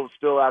just spill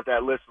out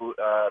that list,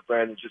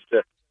 Brandon, just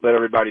to let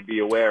everybody be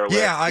aware.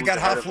 Yeah, I got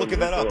half looking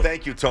that up.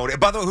 Thank you, Tony.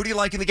 By the way, who do you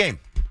like in the game?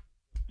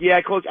 Yeah,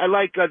 Coach, I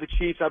like the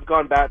Chiefs. I've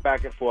gone back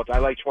and forth. I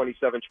like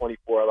 27-24.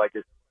 I like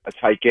a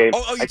tight game.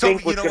 You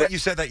told me, what? You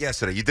said that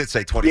yesterday. You did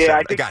say 27.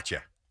 Yeah, I got you.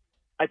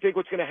 I think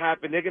what's going to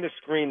happen, they're going to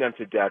screen them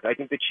to death. I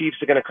think the Chiefs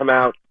are going to come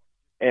out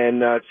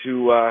and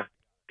to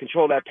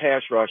control that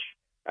pass rush.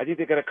 I think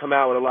they're going to come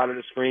out with a lot of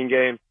the screen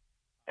game.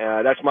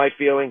 That's my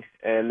feeling,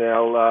 and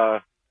they'll,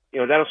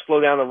 that'll slow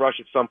down the rush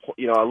at some point,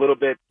 a little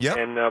bit,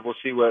 and we'll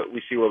see where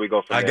we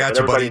go from there. I got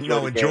you, buddy.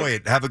 Enjoy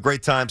it. Have a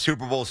great time.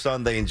 Super Bowl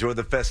Sunday. Enjoy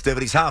the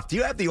festivities. Hoff, do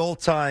you have the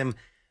all-time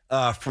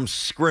from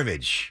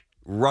scrimmage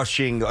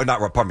rushing?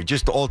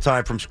 Just the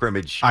all-time from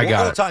scrimmage. I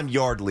got all-time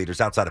yard leaders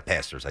outside of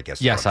passers, I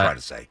guess. Yes, is what I'm trying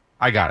to say.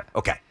 I got it.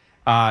 Okay.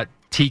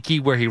 Tiki,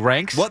 where he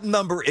ranks. What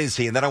number is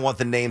he? And then I want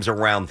the names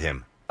around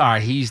him. All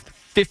right, he's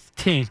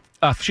 15th.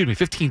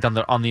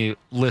 15th on the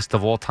list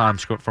of all time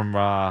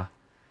from.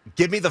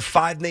 Give me the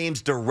 5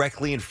 names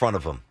directly in front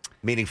of him,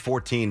 meaning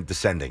 14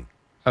 descending.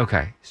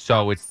 Okay,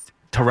 so it's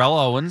Terrell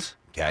Owens.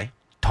 Okay.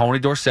 Tony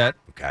Dorsett.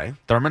 Okay.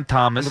 Thurman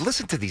Thomas. I mean,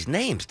 listen to these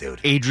names, dude.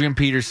 Adrian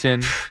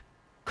Peterson.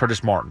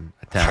 Curtis Martin.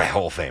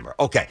 Hall of Famer.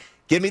 Okay.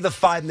 Give me the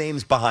 5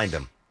 names behind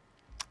him.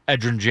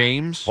 Edgerrin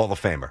James. Hall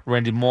of Famer.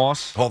 Randy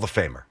Moss. Hall of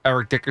Famer.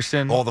 Eric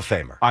Dickerson. Hall of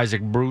Famer.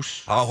 Isaac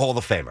Bruce. Hall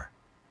of Famer.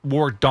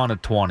 Warwick Dunn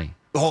at 20.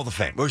 Hall of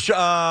Fame.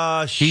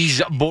 He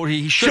should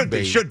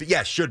be. Should be.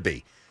 Yes, should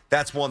be.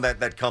 That's one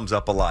that comes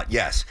up a lot.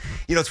 Yes.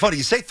 It's funny.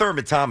 You say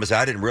Thurman Thomas.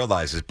 I didn't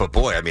realize this, but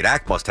boy, I mean,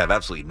 Ack must have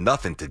absolutely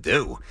nothing to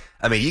do.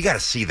 I mean, you got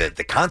to see the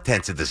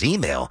contents of this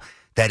email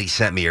that he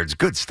sent me here. It's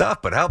good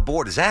stuff, but how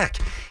bored is Ack?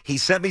 He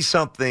sent me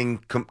something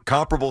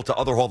comparable to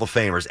other Hall of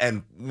Famers,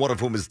 and one of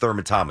whom is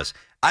Thurman Thomas.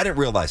 I didn't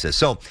realize this.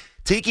 So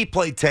Tiki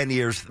played 10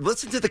 years.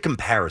 Listen to the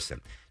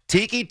comparison.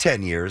 Tiki,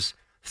 10 years.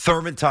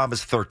 Thurman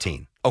Thomas,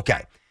 13.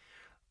 Okay.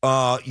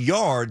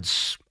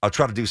 Yards, I'll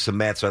try to do some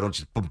math so I don't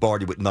just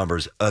bombard you with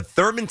numbers.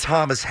 Thurman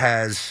Thomas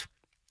has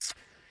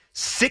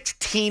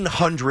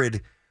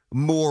 1,600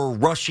 more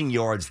rushing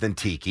yards than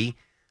Tiki,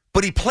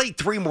 but he played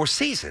 3 more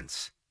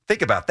seasons.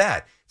 Think about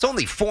that. It's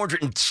only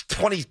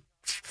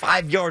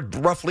 425 yards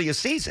roughly a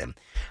season.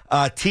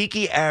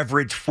 Tiki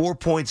averaged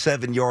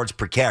 4.7 yards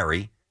per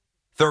carry.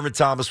 Thurman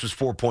Thomas was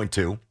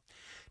 4.2.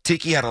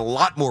 Tiki had a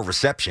lot more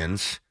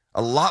receptions,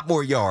 a lot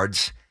more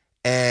yards,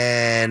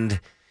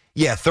 and...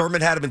 yeah,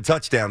 Thurman had him in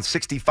touchdowns,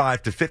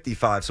 65 to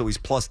 55, so he's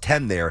plus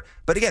 10 there.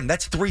 But again,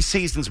 that's 3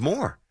 seasons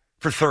more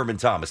for Thurman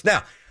Thomas.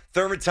 Now,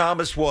 Thurman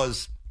Thomas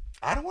was,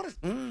 I was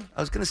going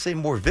to say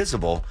more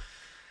visible.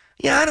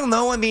 Yeah, I don't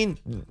know. I mean,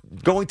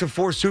 going to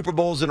 4 Super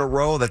Bowls in a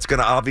row, that's going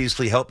to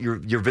obviously help your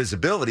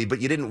visibility,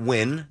 but you didn't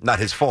win. Not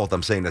his fault,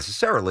 I'm saying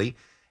necessarily.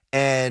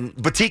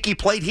 But Tiki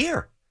played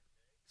here.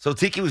 So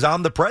Tiki was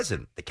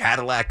omnipresent. The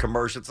Cadillac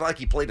commercial, it's not like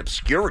he played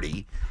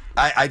obscurity.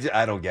 I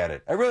don't get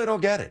it. I really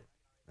don't get it.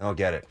 I don't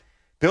get it.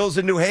 Bill's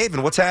in New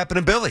Haven. What's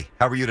happening, Billy?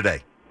 How are you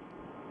today?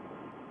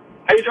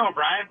 How you doing,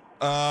 Brian?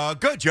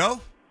 Good,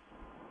 Joe.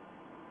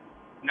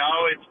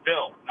 No, it's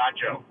Bill, not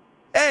Joe.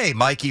 Hey,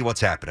 Mikey,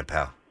 what's happening,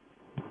 pal?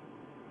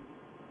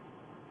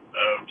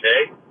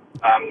 Okay.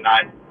 I'm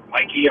not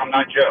Mikey, I'm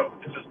not Joe.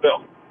 This is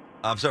Bill.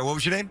 I'm sorry, what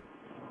was your name?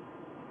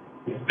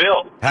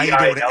 Bill. How you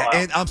doing? B-I-L-L.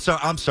 And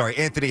I'm sorry,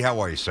 Anthony, how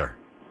are you, sir?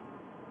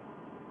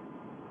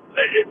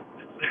 Okay.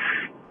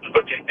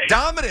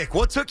 Dominic,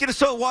 what took you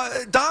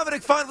to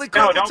Dominic finally No,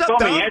 called. don't What's up, call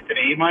Dom? me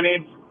Anthony. My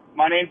name's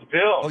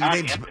Bill. Oh, your not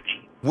name's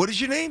Anthony. What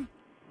is your name?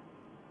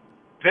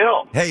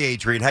 Bill. Hey,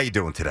 Adrian, how you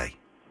doing today?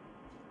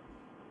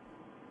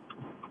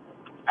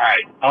 All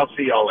right, I'll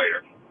see y'all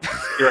later.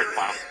 You're a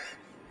clown.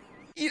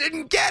 You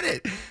didn't get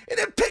it. You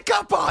didn't pick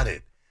up on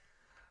it.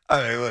 All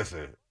right,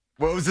 listen.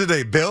 What was the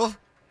name? Bill?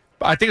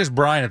 I think it's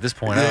Brian at this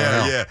point. I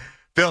don't know. Yeah.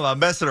 Bill, I'm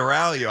messing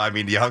around with you. I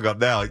mean, you hung up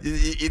now.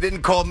 You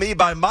didn't call me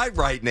by my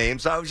right name,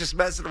 so I was just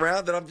messing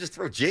around, and I'm just,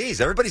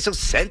 geez, everybody's so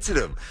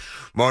sensitive.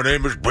 My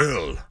name is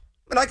Bill.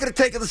 And I could have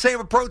taken the same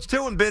approach,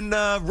 too, and been,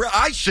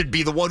 I should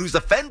be the one who's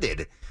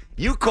offended.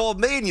 You called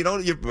me, and you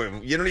don't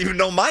even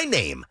know my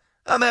name.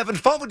 I'm having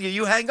fun with you.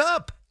 You hang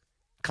up.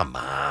 Come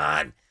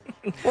on.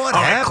 What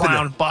happened?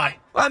 Clown, bye.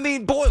 I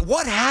mean, boy,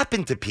 what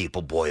happened to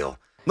people, Boyle?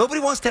 Nobody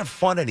wants to have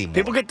fun anymore.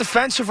 People get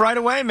defensive right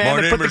away,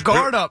 man. They put the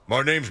guard up.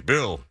 My name's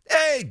Bill.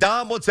 Hey,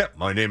 Dom, what's up?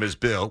 My name is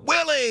Bill.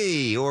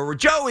 Willie or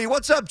Joey,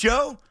 what's up,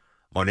 Joe?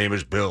 My name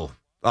is Bill.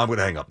 I'm going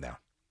to hang up now.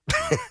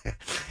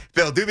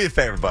 Bill, do me a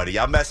favor, buddy.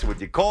 I'm messing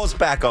with you. Call us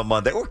back on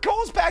Monday or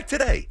call us back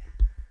today.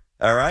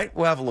 All right?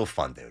 We'll have a little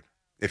fun, dude,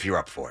 if you're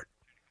up for it.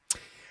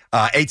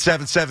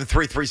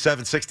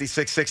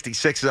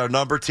 877-337-6666 is our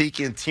number.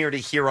 Tiki and Tierney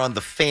here on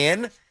The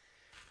Fan.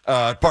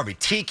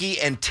 Tiki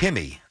and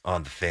Timmy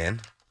on The Fan.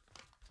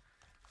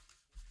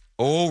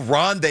 Oh,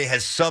 Rondé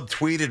has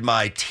subtweeted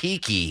my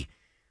Tiki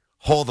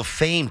Hall of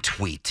Fame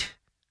tweet.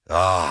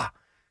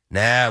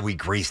 Now we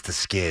grease the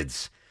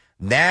skids.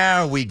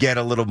 Now we get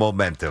a little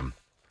momentum.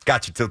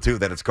 Got you till 2,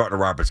 then it's Carton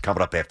Roberts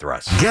coming up after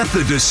us. Get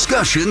the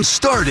discussion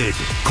started.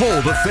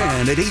 Call the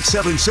Fan at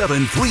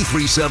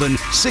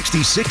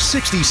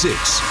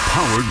 877-337-6666.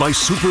 Powered by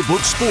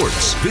Superbook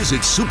Sports.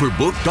 Visit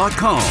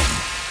superbook.com.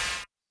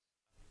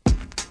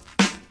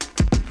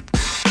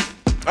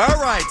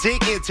 All right,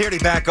 Tiki and Tierney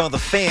back on The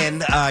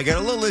Fan. I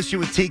got a little issue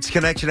with Teek's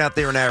connection out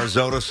there in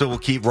Arizona, so we'll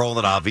keep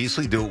rolling,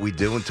 obviously. Do what we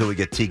do until we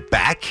get Teek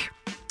back.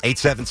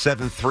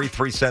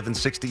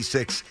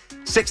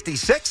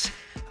 877-337-6666.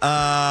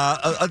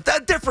 A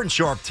different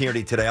Sharp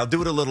Tierney today. I'll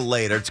do it a little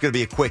later. It's going to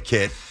be a quick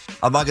hit.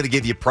 I'm not going to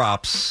give you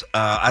props.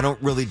 I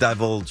don't really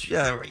divulge.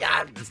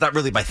 It's not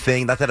really my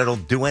thing. Not that I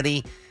don't do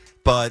any,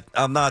 but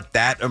I'm not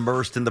that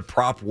immersed in the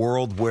prop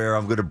world where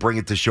I'm going to bring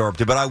it to Sharp.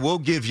 But I will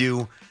give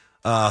you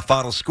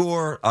final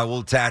score. I will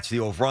attach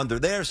the over-under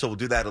there, so we'll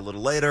do that a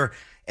little later.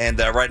 And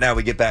right now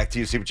we get back to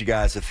you, see what you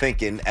guys are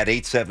thinking at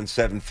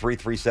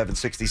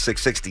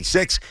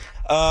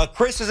 877-337-6666.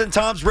 Chris is in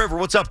Tom's River.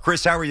 What's up,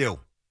 Chris? How are you?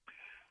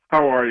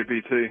 How are you,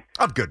 BT?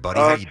 I'm good, buddy.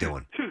 How you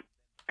doing?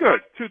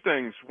 Good. Two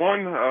things.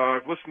 One,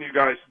 I've listened to you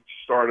guys since you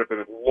started. I've been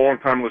a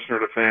long-time listener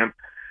to Fan.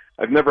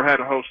 I've never had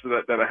a host of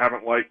that I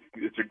haven't liked.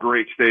 It's a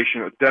great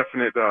station, a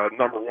definite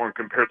number one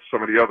compared to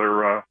some of the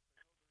other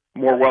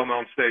more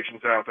well-known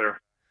stations out there.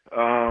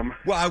 Well,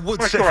 I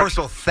would say, first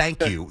of all,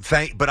 thank you.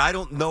 But I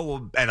don't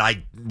know, and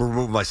I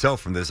remove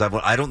myself from this,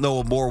 I don't know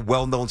a more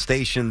well-known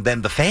station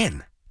than The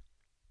Fan.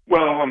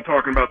 Well, I'm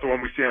talking about the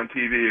one we see on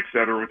TV, et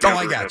cetera.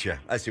 I got you.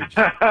 I see what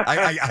you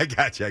I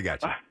got you.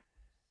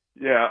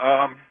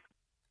 Yeah.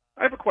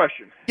 I have a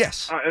question.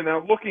 Yes. And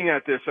now looking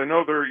at this, I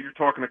know you're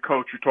talking to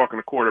coach, you're talking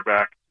to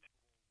quarterback.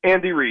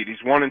 Andy Reid, he's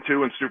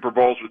 1-2 in Super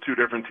Bowls with two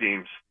different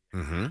teams.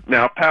 Mm-hmm.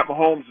 Now, Pat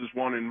Mahomes is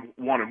 1-1.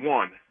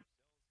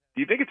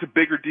 Do you think it's a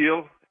bigger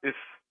deal if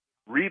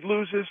Reid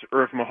loses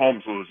or if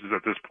Mahomes loses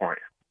at this point?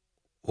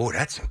 Oh,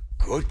 that's a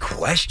good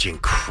question,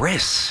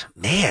 Chris.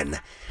 Man,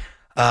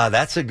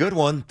 that's a good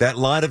one. That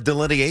line of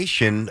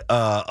delineation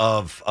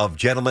of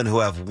gentlemen who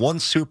have one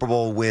Super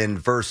Bowl win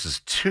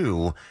versus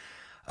two.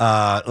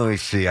 Let me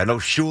see. I know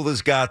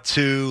Shula's got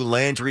 2.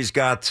 Landry's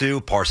got 2.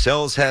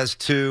 Parcells has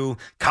 2.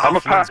 I'm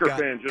a Packer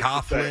fan. Just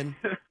Coughlin.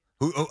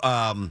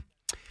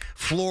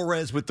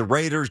 Flores with the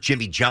Raiders.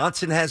 Jimmy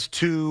Johnson has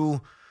 2.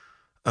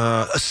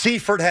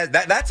 Seifert has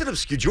that's an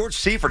obscure. George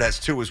Seifert has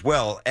 2 as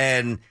well,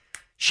 and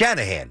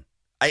Shanahan.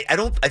 I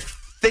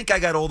think I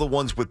got all the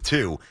ones with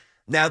 2.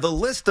 Now the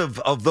list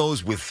of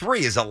those with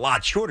 3 is a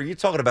lot shorter. You're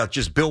talking about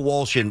just Bill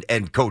Walsh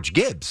and Coach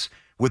Gibbs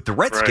with the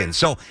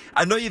Redskins. Right. So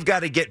I know you've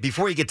got to get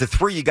before you get to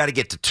 3, you got to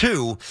get to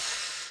 2.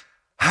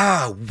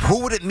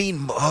 Who would it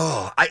mean?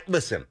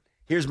 Listen.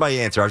 Here's my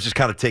answer. I was just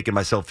kind of taking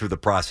myself through the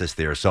process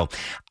there. So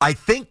I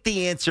think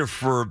the answer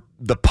for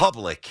the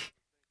public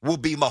will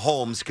be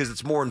Mahomes because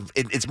it's more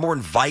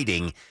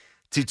inviting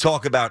to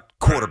talk about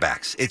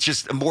quarterbacks. It's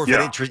just more of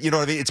an interest. You know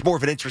what I mean? It's more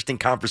of an interesting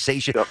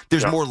conversation.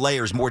 There's more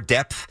layers, more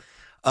depth.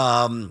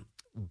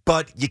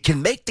 But you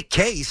can make the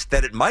case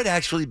that it might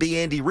actually be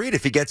Andy Reid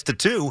if he gets to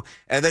 2,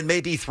 and then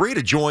maybe 3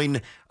 to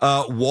join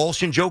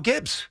Walsh and Joe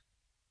Gibbs.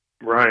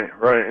 Right.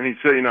 And he'd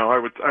say, I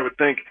would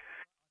think.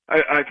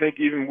 I think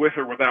even with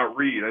or without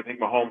Reid, I think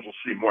Mahomes will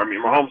see more. I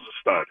mean, Mahomes is a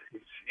stud.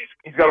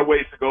 He's got a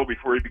ways to go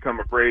before he become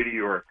a Brady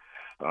or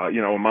a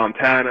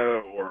Montana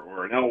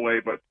or an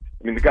Elway. But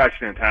I mean, the guy's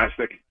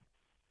fantastic.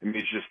 I mean,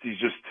 he's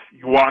just,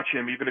 you watch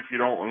him, even if you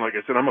don't, and like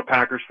I said, I'm a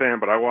Packers fan,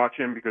 but I watch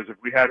him because if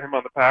we had him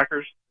on the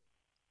Packers,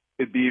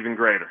 it'd be even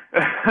greater.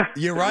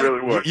 You're right. It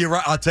really would. You're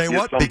right. I'll tell you He's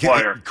what, some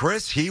because, player.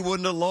 Chris, he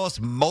wouldn't have lost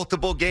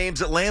multiple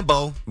games at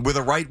Lambeau with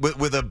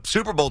a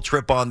Super Bowl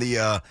trip on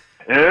the.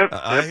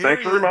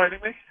 Thanks for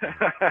reminding me.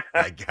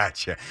 I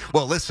gotcha.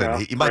 Well,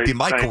 listen, he might be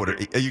my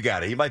quarterback. You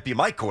got it. He might be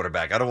my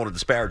quarterback. I don't want to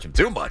disparage him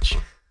too much.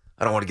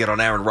 I don't want to get on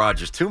Aaron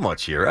Rodgers too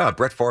much here.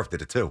 Brett Favre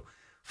did it too,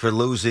 for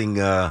losing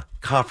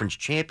conference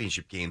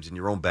championship games in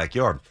your own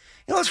backyard.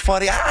 You know what's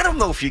funny? I don't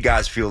know if you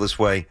guys feel this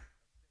way.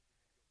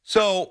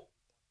 So,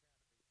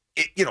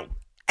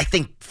 I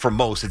think for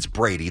most it's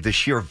Brady, the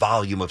sheer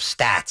volume of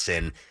stats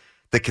and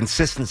the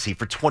consistency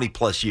for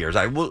 20-plus years.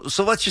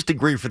 So let's just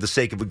agree for the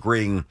sake of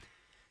agreeing,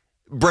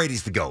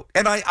 Brady's the GOAT.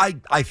 And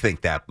I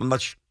think that.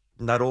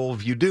 Not all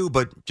of you do,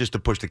 but just to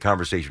push the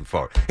conversation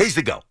forward. He's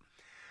the GOAT.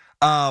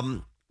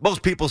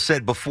 Most people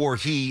said before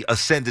he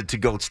ascended to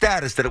GOAT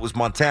status that it was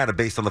Montana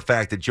based on the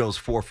fact that Joe's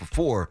 4 for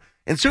 4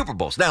 in Super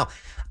Bowls. Now,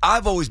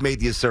 I've always made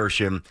the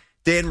assertion,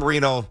 Dan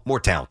Marino, more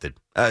talented.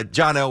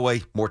 John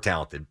Elway, more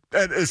talented.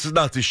 And this is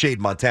not to shade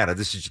Montana.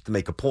 This is just to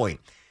make a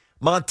point.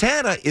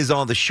 Montana is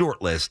on the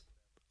short list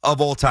of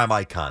all-time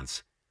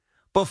icons.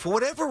 But for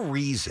whatever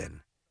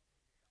reason,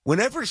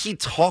 whenever he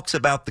talks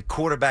about the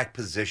quarterback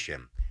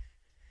position,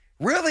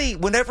 really,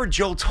 whenever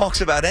Joe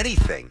talks about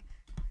anything,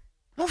 I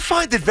don't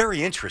find it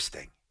very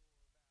interesting.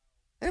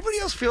 Anybody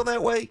else feel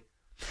that way?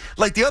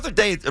 Like the other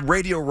day at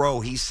Radio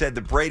Row, he said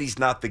that Brady's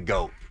not the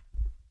GOAT.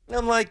 And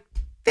I'm like,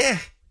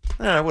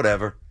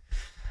 whatever.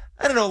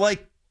 I don't know,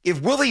 like if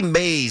Willie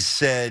Mays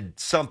said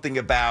something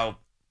about,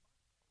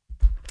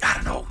 I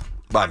don't know,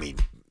 I mean,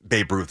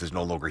 Babe Ruth is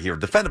no longer here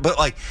defending, but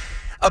like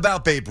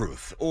about Babe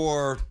Ruth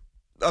or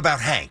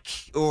about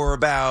Hank or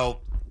about,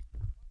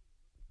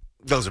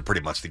 those are pretty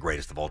much the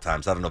greatest of all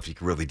times. I don't know if you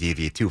can really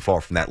deviate too far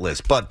from that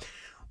list, but,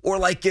 or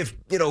like if,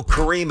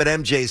 Kareem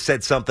and MJ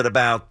said something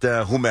about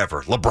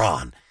whomever,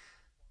 LeBron.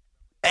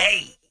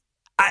 Hey,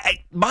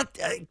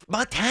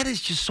 Montana's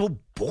just so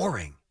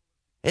boring,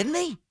 isn't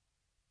he?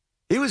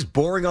 He was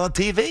boring on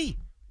TV.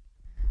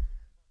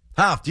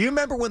 Hoff, do you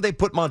remember when they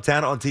put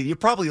Montana on TV? You're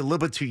probably a little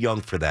bit too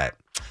young for that.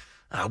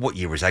 What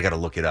year was I got to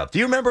look it up. Do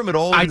you remember him at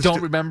all? I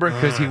don't remember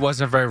because he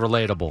wasn't very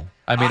relatable.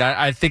 I mean,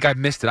 I think I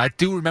missed it. I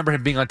do remember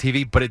him being on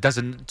TV, but it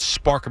doesn't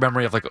spark a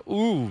memory of like,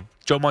 ooh,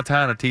 Joe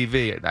Montana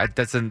TV. That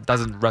doesn't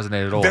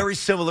resonate at all. Very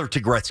similar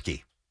to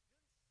Gretzky.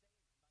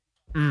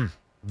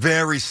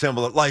 Very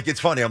similar. Like,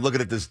 it's funny. I'm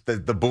looking at this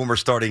the Boomer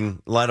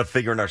starting lineup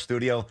figure in our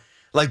studio.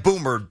 Like,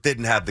 Boomer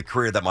didn't have the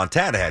career that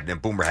Montana had,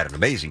 and Boomer had an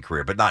amazing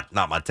career, but not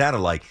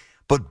Montana-like.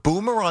 But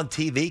Boomer on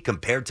TV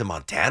compared to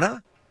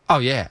Montana? Oh,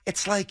 yeah.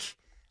 It's like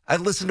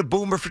I'd listen to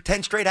Boomer for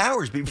 10 straight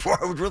hours before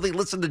I would really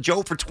listen to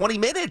Joe for 20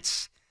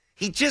 minutes.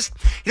 He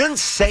doesn't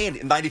say it.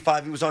 In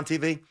 95, he was on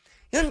TV.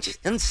 He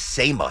doesn't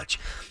say much.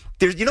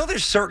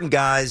 There's certain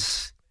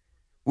guys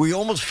where you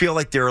almost feel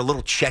like they're a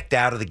little checked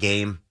out of the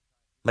game.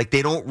 Like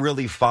they don't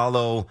really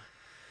follow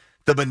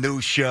the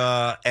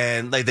minutia,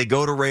 and like they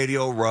go to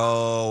Radio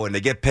Row and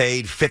they get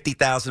paid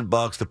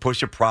 $50,000 to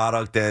push a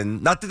product.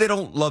 And not that they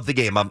don't love the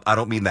game. I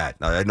don't mean that.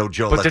 I know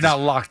Joe, but they're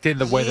not locked in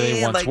the way that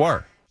they once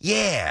were.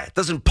 Yeah, it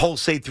doesn't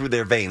pulsate through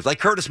their veins like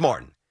Curtis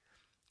Martin.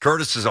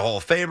 Curtis is a Hall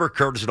of Famer.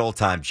 Curtis an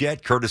all-time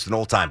Jet. Curtis an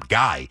all-time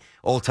guy,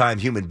 all-time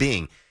human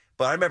being.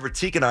 But I remember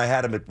Teak and I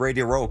had him at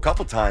Radio Row a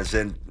couple times,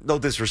 and no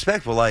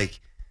disrespect, but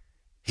like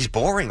he's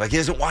boring. Like he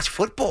doesn't watch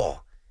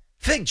football.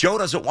 I think Joe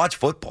doesn't watch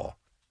football.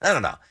 I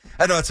don't know.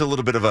 I know it's a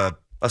little bit of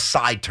a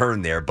side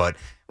turn there, but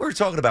we were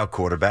talking about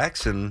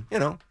quarterbacks and,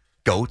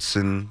 GOATs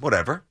and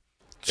whatever.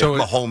 So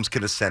if Mahomes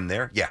can ascend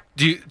there, yeah.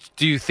 Do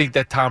you think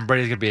that Tom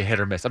Brady's going to be a hit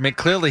or miss? I mean,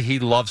 clearly he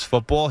loves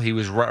football. He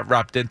was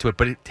wrapped into it,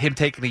 but him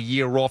taking a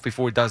year off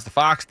before he does the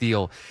Fox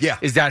deal,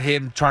 is that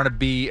him trying to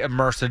be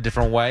immersed in a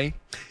different way?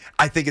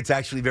 I think it's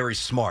actually very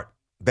smart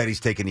that he's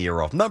taking a year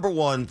off. Number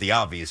one, the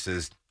obvious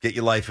is get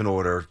your life in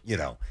order.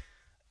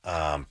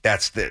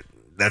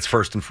 That's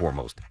first and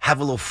foremost. Have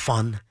a little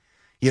fun.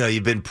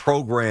 You've been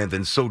programmed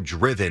and so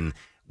driven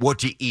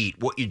what you eat,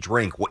 what you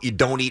drink, what you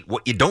don't eat,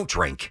 what you don't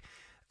drink.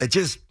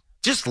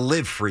 Just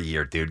live for a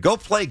year, dude. Go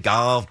play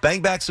golf,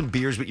 bang back some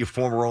beers with your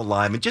former old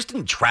lineman. Just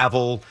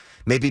travel,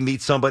 maybe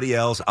meet somebody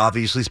else,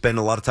 obviously spend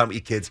a lot of time with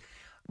your kids.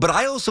 But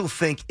I also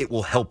think it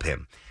will help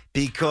him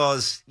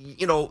because,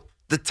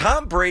 the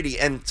Tom Brady,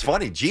 and it's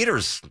funny,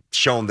 Jeter's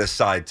shown this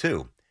side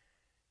too.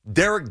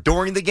 Derek,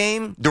 during the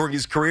game, during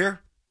his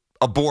career,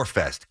 a bore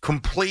fest.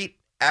 Complete,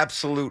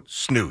 absolute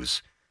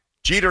snooze.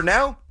 Jeter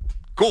now,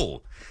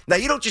 cool. Now,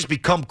 you don't just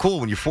become cool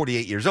when you're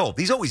 48 years old.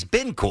 He's always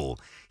been cool.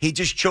 He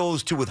just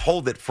chose to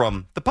withhold it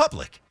from the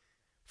public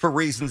for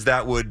reasons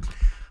that would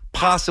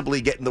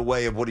possibly get in the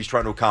way of what he's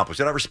trying to accomplish.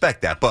 And I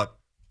respect that, but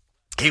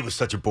he was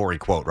such a boring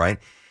quote, right?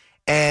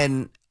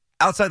 And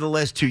outside the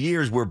last 2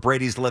 years where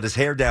Brady's let his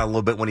hair down a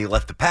little bit when he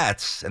left the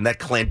Pats and that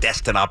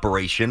clandestine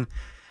operation,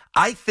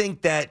 I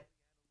think that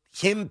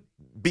him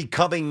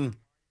becoming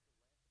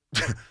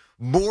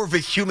more of a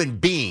human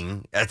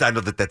being, as I know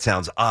that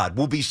sounds odd,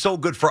 will be so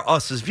good for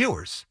us as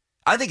viewers.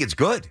 I think it's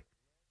good.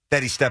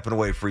 that he's stepping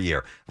away for a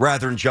year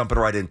rather than jumping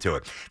right into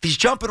it. If he's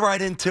jumping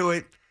right into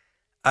it,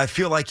 I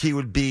feel like he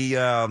would be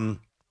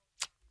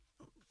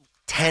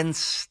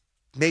tense,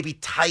 maybe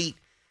tight,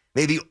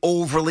 maybe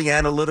overly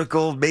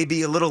analytical,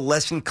 maybe a little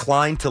less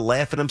inclined to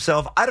laugh at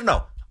himself. I don't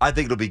know. I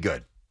think it'll be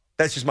good.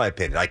 That's just my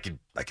opinion. I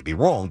could be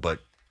wrong, but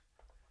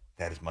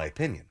that is my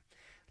opinion.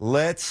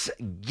 Let's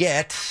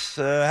get,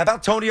 how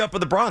about Tony up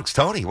in the Bronx?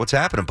 Tony, what's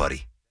happening,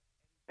 buddy?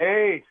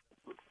 Hey,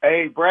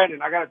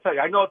 Brandon, I got to tell you,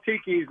 I know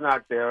Tiki's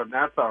not there, and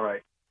that's all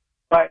right.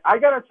 But I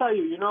got to tell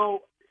you,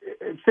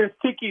 since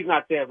Tiki's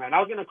not there, man, I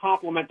was going to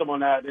compliment him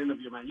on that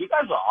interview, man. You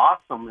guys are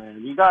awesome,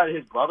 man. You got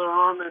his brother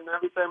on and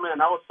everything, man.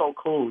 That was so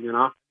cool,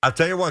 I'll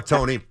tell you what,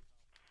 Tony,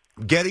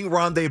 getting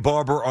Rondé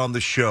Barber on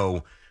the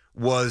show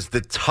was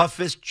the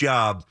toughest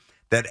job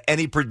that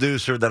any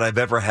producer that I've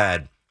ever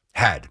had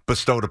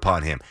bestowed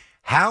upon him.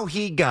 How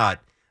he got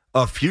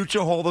a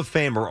future Hall of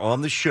Famer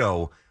on the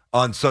show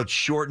on such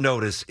short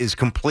notice is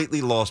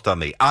completely lost on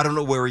me. I don't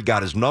know where he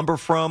got his number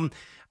from.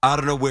 I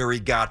don't know where he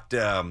got,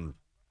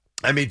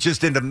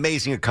 just an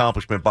amazing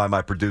accomplishment by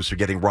my producer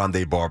getting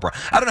Rondé Barber.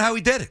 I don't know how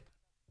he did it.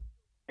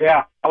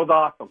 Yeah, that was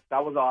awesome.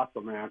 That was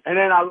awesome, man. And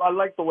then I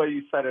like the way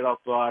you set it up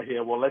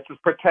here. Well, let's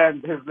just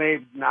pretend his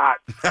name's not.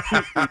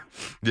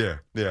 Yeah.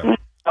 That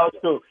was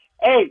cool.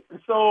 Hey,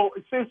 so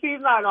since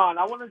he's not on,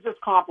 I want to just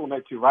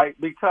compliment you, right?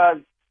 Because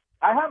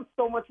I have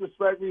so much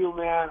respect for you,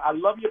 man. I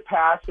love your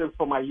passion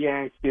for my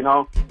Yanks,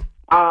 So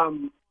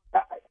I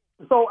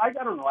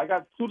don't know. I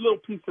got two little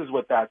pieces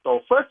with that,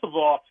 though. First of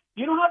all,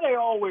 you know how they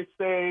always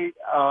say,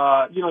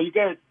 you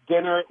get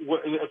dinner,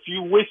 if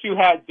you wish you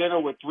had dinner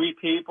with three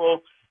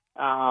people,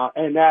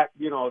 and that,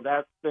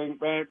 that thing,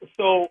 man.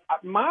 So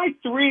my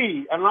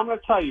three, and I'm going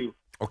to tell you,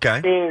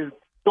 is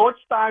George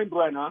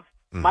Steinbrenner,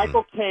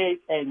 Michael Kay,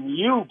 and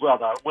you,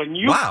 brother, when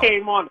you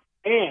came on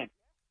the Fan.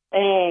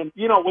 And,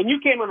 when you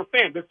came on the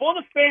Fan, before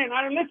the Fan,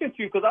 I didn't listen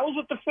to you because I was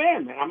with the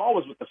Fan, man. I'm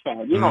always with the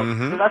Fan,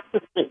 so that's the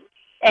thing.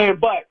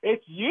 But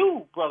it's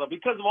you, brother,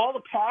 because of all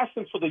the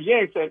passion for the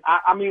Yanks. And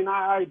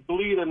I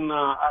bleed and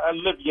I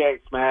live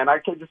Yanks, man. I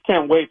just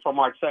can't wait for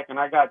March 2nd.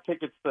 I got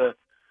tickets to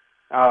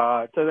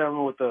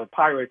them with the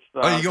Pirates.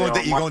 You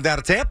going down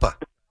to Tampa?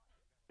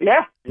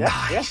 Yeah.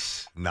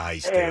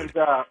 Nice, dude.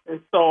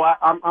 And so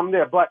I'm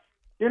there. But,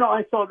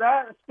 and so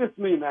that's just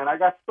me, man. I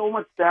got so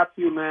much depth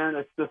to you, man.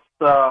 It's just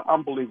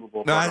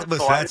unbelievable. No,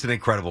 listen, that's an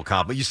incredible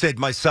compliment. You said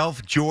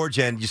myself, George,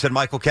 and you said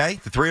Michael Kay,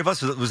 the three of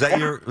us. Was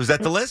that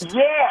the list?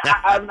 Yeah.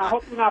 I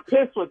hope you're not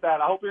pissed with that.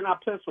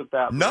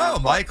 No,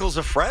 Michael's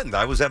a friend.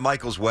 I was at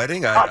Michael's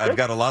wedding. I've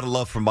got a lot of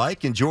love for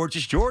Mike, and George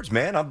is George,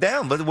 man. I'm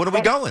down. But when are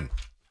we going?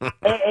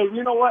 And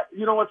you know what?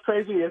 You know what's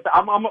crazy is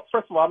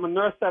first of all, I'm a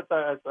nurse at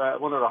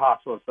one of the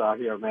hospitals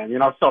here, man.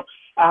 So,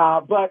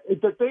 but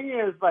the thing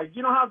is, like,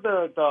 you know how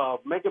the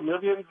Mega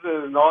Millions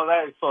and all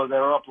that, so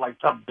they're up like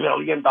 $1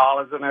 billion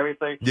and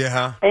everything.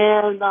 Yeah.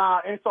 And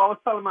so I was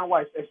telling my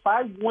wife, if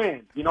I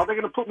win, they're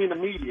gonna put me in the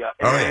media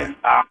and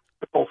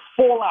go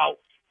full out,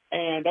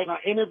 and they're gonna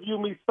interview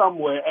me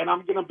somewhere, and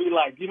I'm gonna be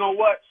like, you know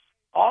what?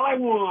 All I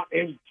want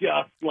is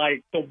just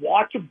like to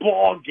watch a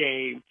ball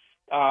game.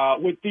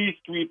 With these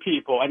three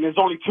people, and there's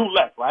only two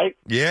left, right?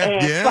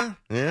 Yeah.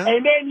 And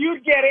then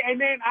you'd get it, and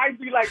then I'd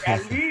be like,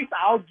 at least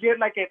I'll get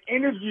like an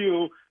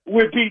interview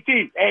with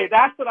BT. Hey,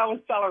 that's what I was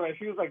telling her.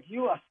 She was like,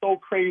 "You are so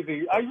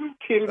crazy. Are you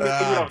kidding me?"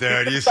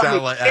 Dude, you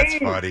sound like that's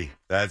funny.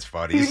 That's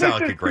funny. You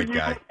sound like a great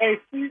guy. Hey,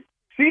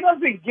 she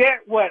doesn't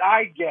get what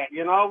I get,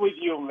 with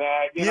you,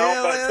 man.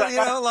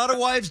 A lot of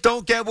wives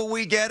don't get what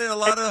we get, and a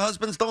lot of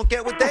husbands don't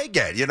get what they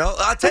get.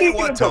 I'll tell you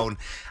what, Tone.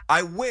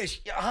 I wish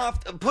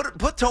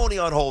put Tony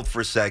on hold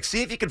for a sec.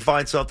 See if you can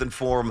find something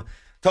for him.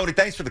 Tony,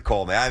 thanks for the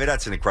call, man. I mean,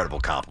 that's an incredible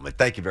compliment.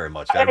 Thank you very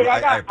much. I appreciate I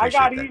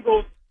got that.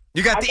 Eagles.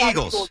 You got the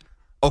Eagles.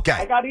 Okay.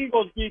 I got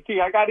Eagles, BT.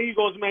 I got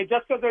Eagles, man.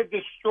 Just because they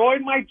destroyed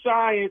my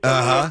Giants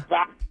and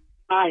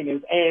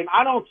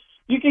I don't.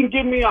 You can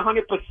give me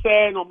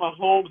 100% on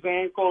Mahomes'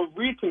 ankle.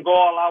 Reed can go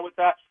all out with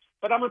that.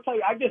 But I'm going to tell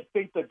you, I just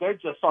think that they're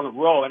just on a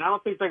roll, and I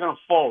don't think they're going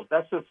to fold.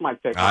 That's just my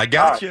take. I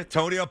got you.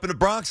 Tony up in the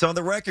Bronx on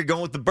the record,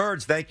 going with the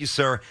Birds. Thank you,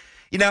 sir.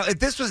 If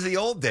this was the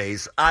old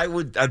days,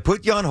 I'd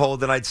put you on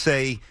hold, and I'd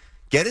say,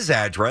 get his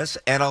address,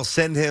 and I'll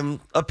send him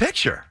a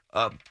picture.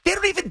 They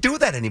don't even do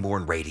that anymore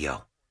in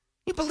radio.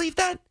 You believe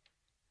that?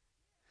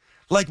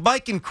 Like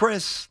Mike and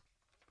Chris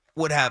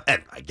would have,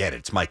 and I get it,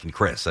 it's Mike and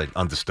Chris, I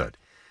understood.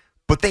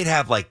 But they'd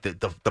have like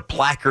the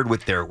placard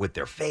with their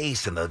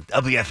face and the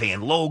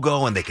WFAN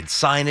logo, and they could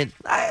sign it.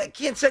 I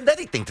can't send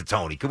anything to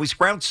Tony. Can we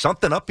scrounge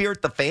something up here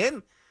at the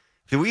Fan?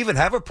 Do we even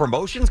have a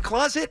promotions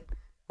closet?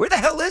 Where the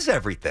hell is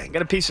everything?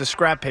 Got a piece of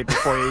scrap paper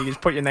for you. You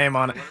just put your name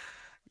on it.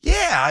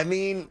 Yeah, I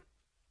mean,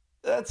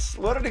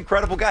 what an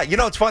incredible guy.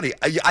 It's funny.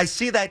 I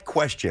see that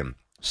question,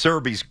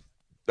 Serby's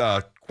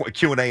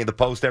Q&A in the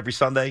Post every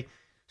Sunday.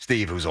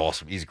 Steve, who's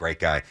awesome. He's a great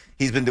guy.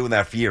 He's been doing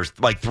that for years.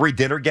 Like 3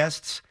 dinner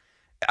guests.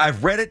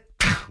 I've read it.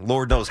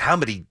 Lord knows how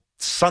many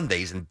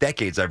Sundays and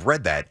decades I've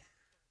read that.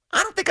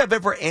 I don't think I've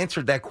ever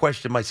answered that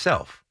question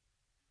myself.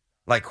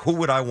 Like, who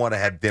would I want to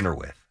have dinner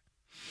with?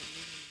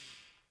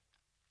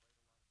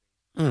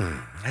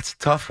 That's a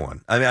tough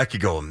one. I mean, I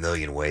could go a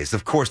million ways.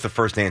 Of course, the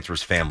first answer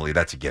is family.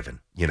 That's a given,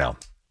 you know.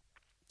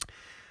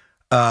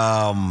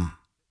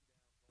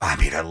 I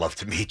mean, I'd love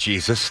to meet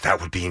Jesus.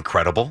 That would be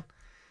incredible.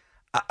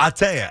 I'll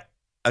tell you,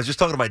 I was just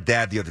talking to my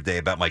dad the other day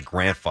about my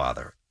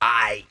grandfather.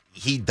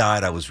 He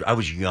died. I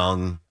was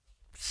young,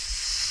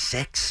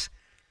 6,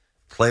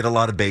 played a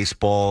lot of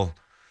baseball,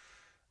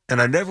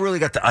 and I never really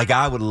got to, like,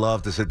 I would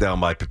love to sit down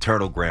with my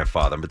paternal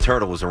grandfather.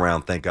 Maternal was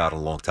around, thank God, a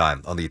long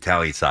time on the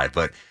Italian side,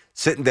 but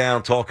sitting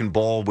down, talking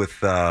ball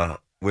with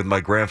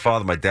my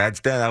grandfather, my dad's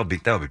dad, that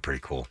would be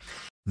pretty cool.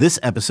 This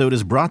episode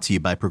is brought to you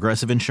by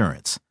Progressive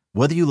Insurance.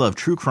 Whether you love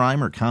true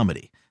crime or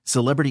comedy,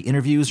 celebrity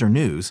interviews or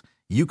news,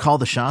 you call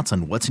the shots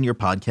on what's in your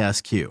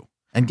podcast queue.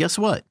 And guess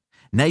what?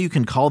 Now you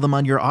can call them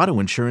on your auto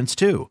insurance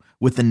too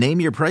with the Name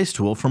Your Price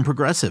tool from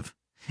Progressive.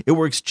 It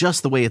works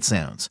just the way it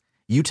sounds.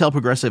 You tell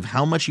Progressive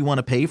how much you want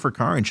to pay for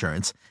car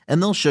insurance,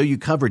 and they'll show you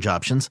coverage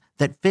options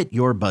that fit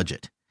your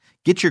budget.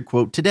 Get your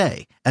quote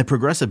today at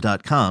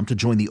Progressive.com to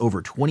join the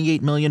over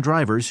 28 million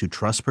drivers who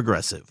trust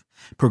Progressive.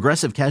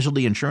 Progressive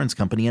Casualty Insurance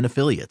Company and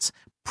Affiliates.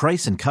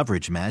 Price and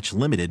coverage match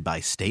limited by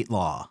state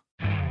law.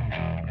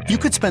 You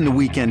could spend the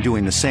weekend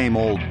doing the same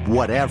old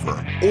whatever,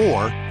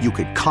 or you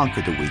could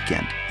conquer the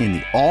weekend in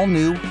the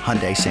all-new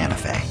Hyundai Santa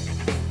Fe.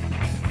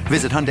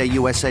 Visit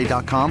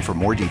HyundaiUSA.com for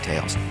more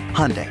details.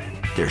 Hyundai,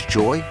 there's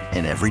joy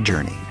in every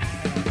journey.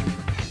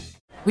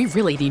 We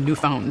really need new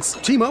phones.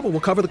 T-Mobile will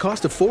cover the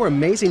cost of 4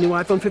 amazing new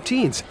iPhone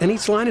 15s, and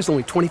each line is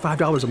only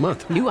 $25 a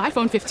month. New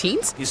iPhone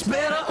 15s? It's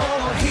better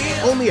over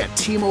here. Only at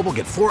T-Mobile,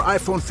 get 4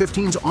 iPhone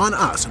 15s on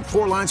us and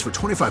 4 lines for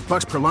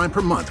 $25 per line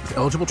per month with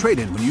eligible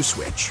trade-in when you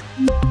switch.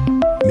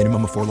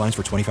 Minimum of 4 lines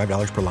for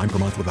 $25 per line per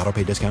month with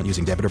autopay discount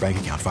using debit or bank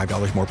account.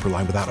 $5 more per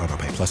line without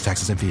autopay, plus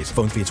taxes and fees.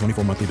 Phone fee at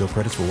 24 monthly bill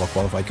credits for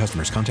well-qualified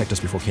customers. Contact us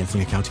before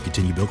canceling account to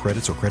continue bill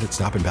credits or credit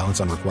stop and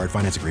balance on required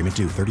finance agreement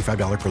due.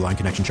 $35 per line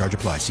connection charge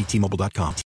applies. See T-Mobile.com.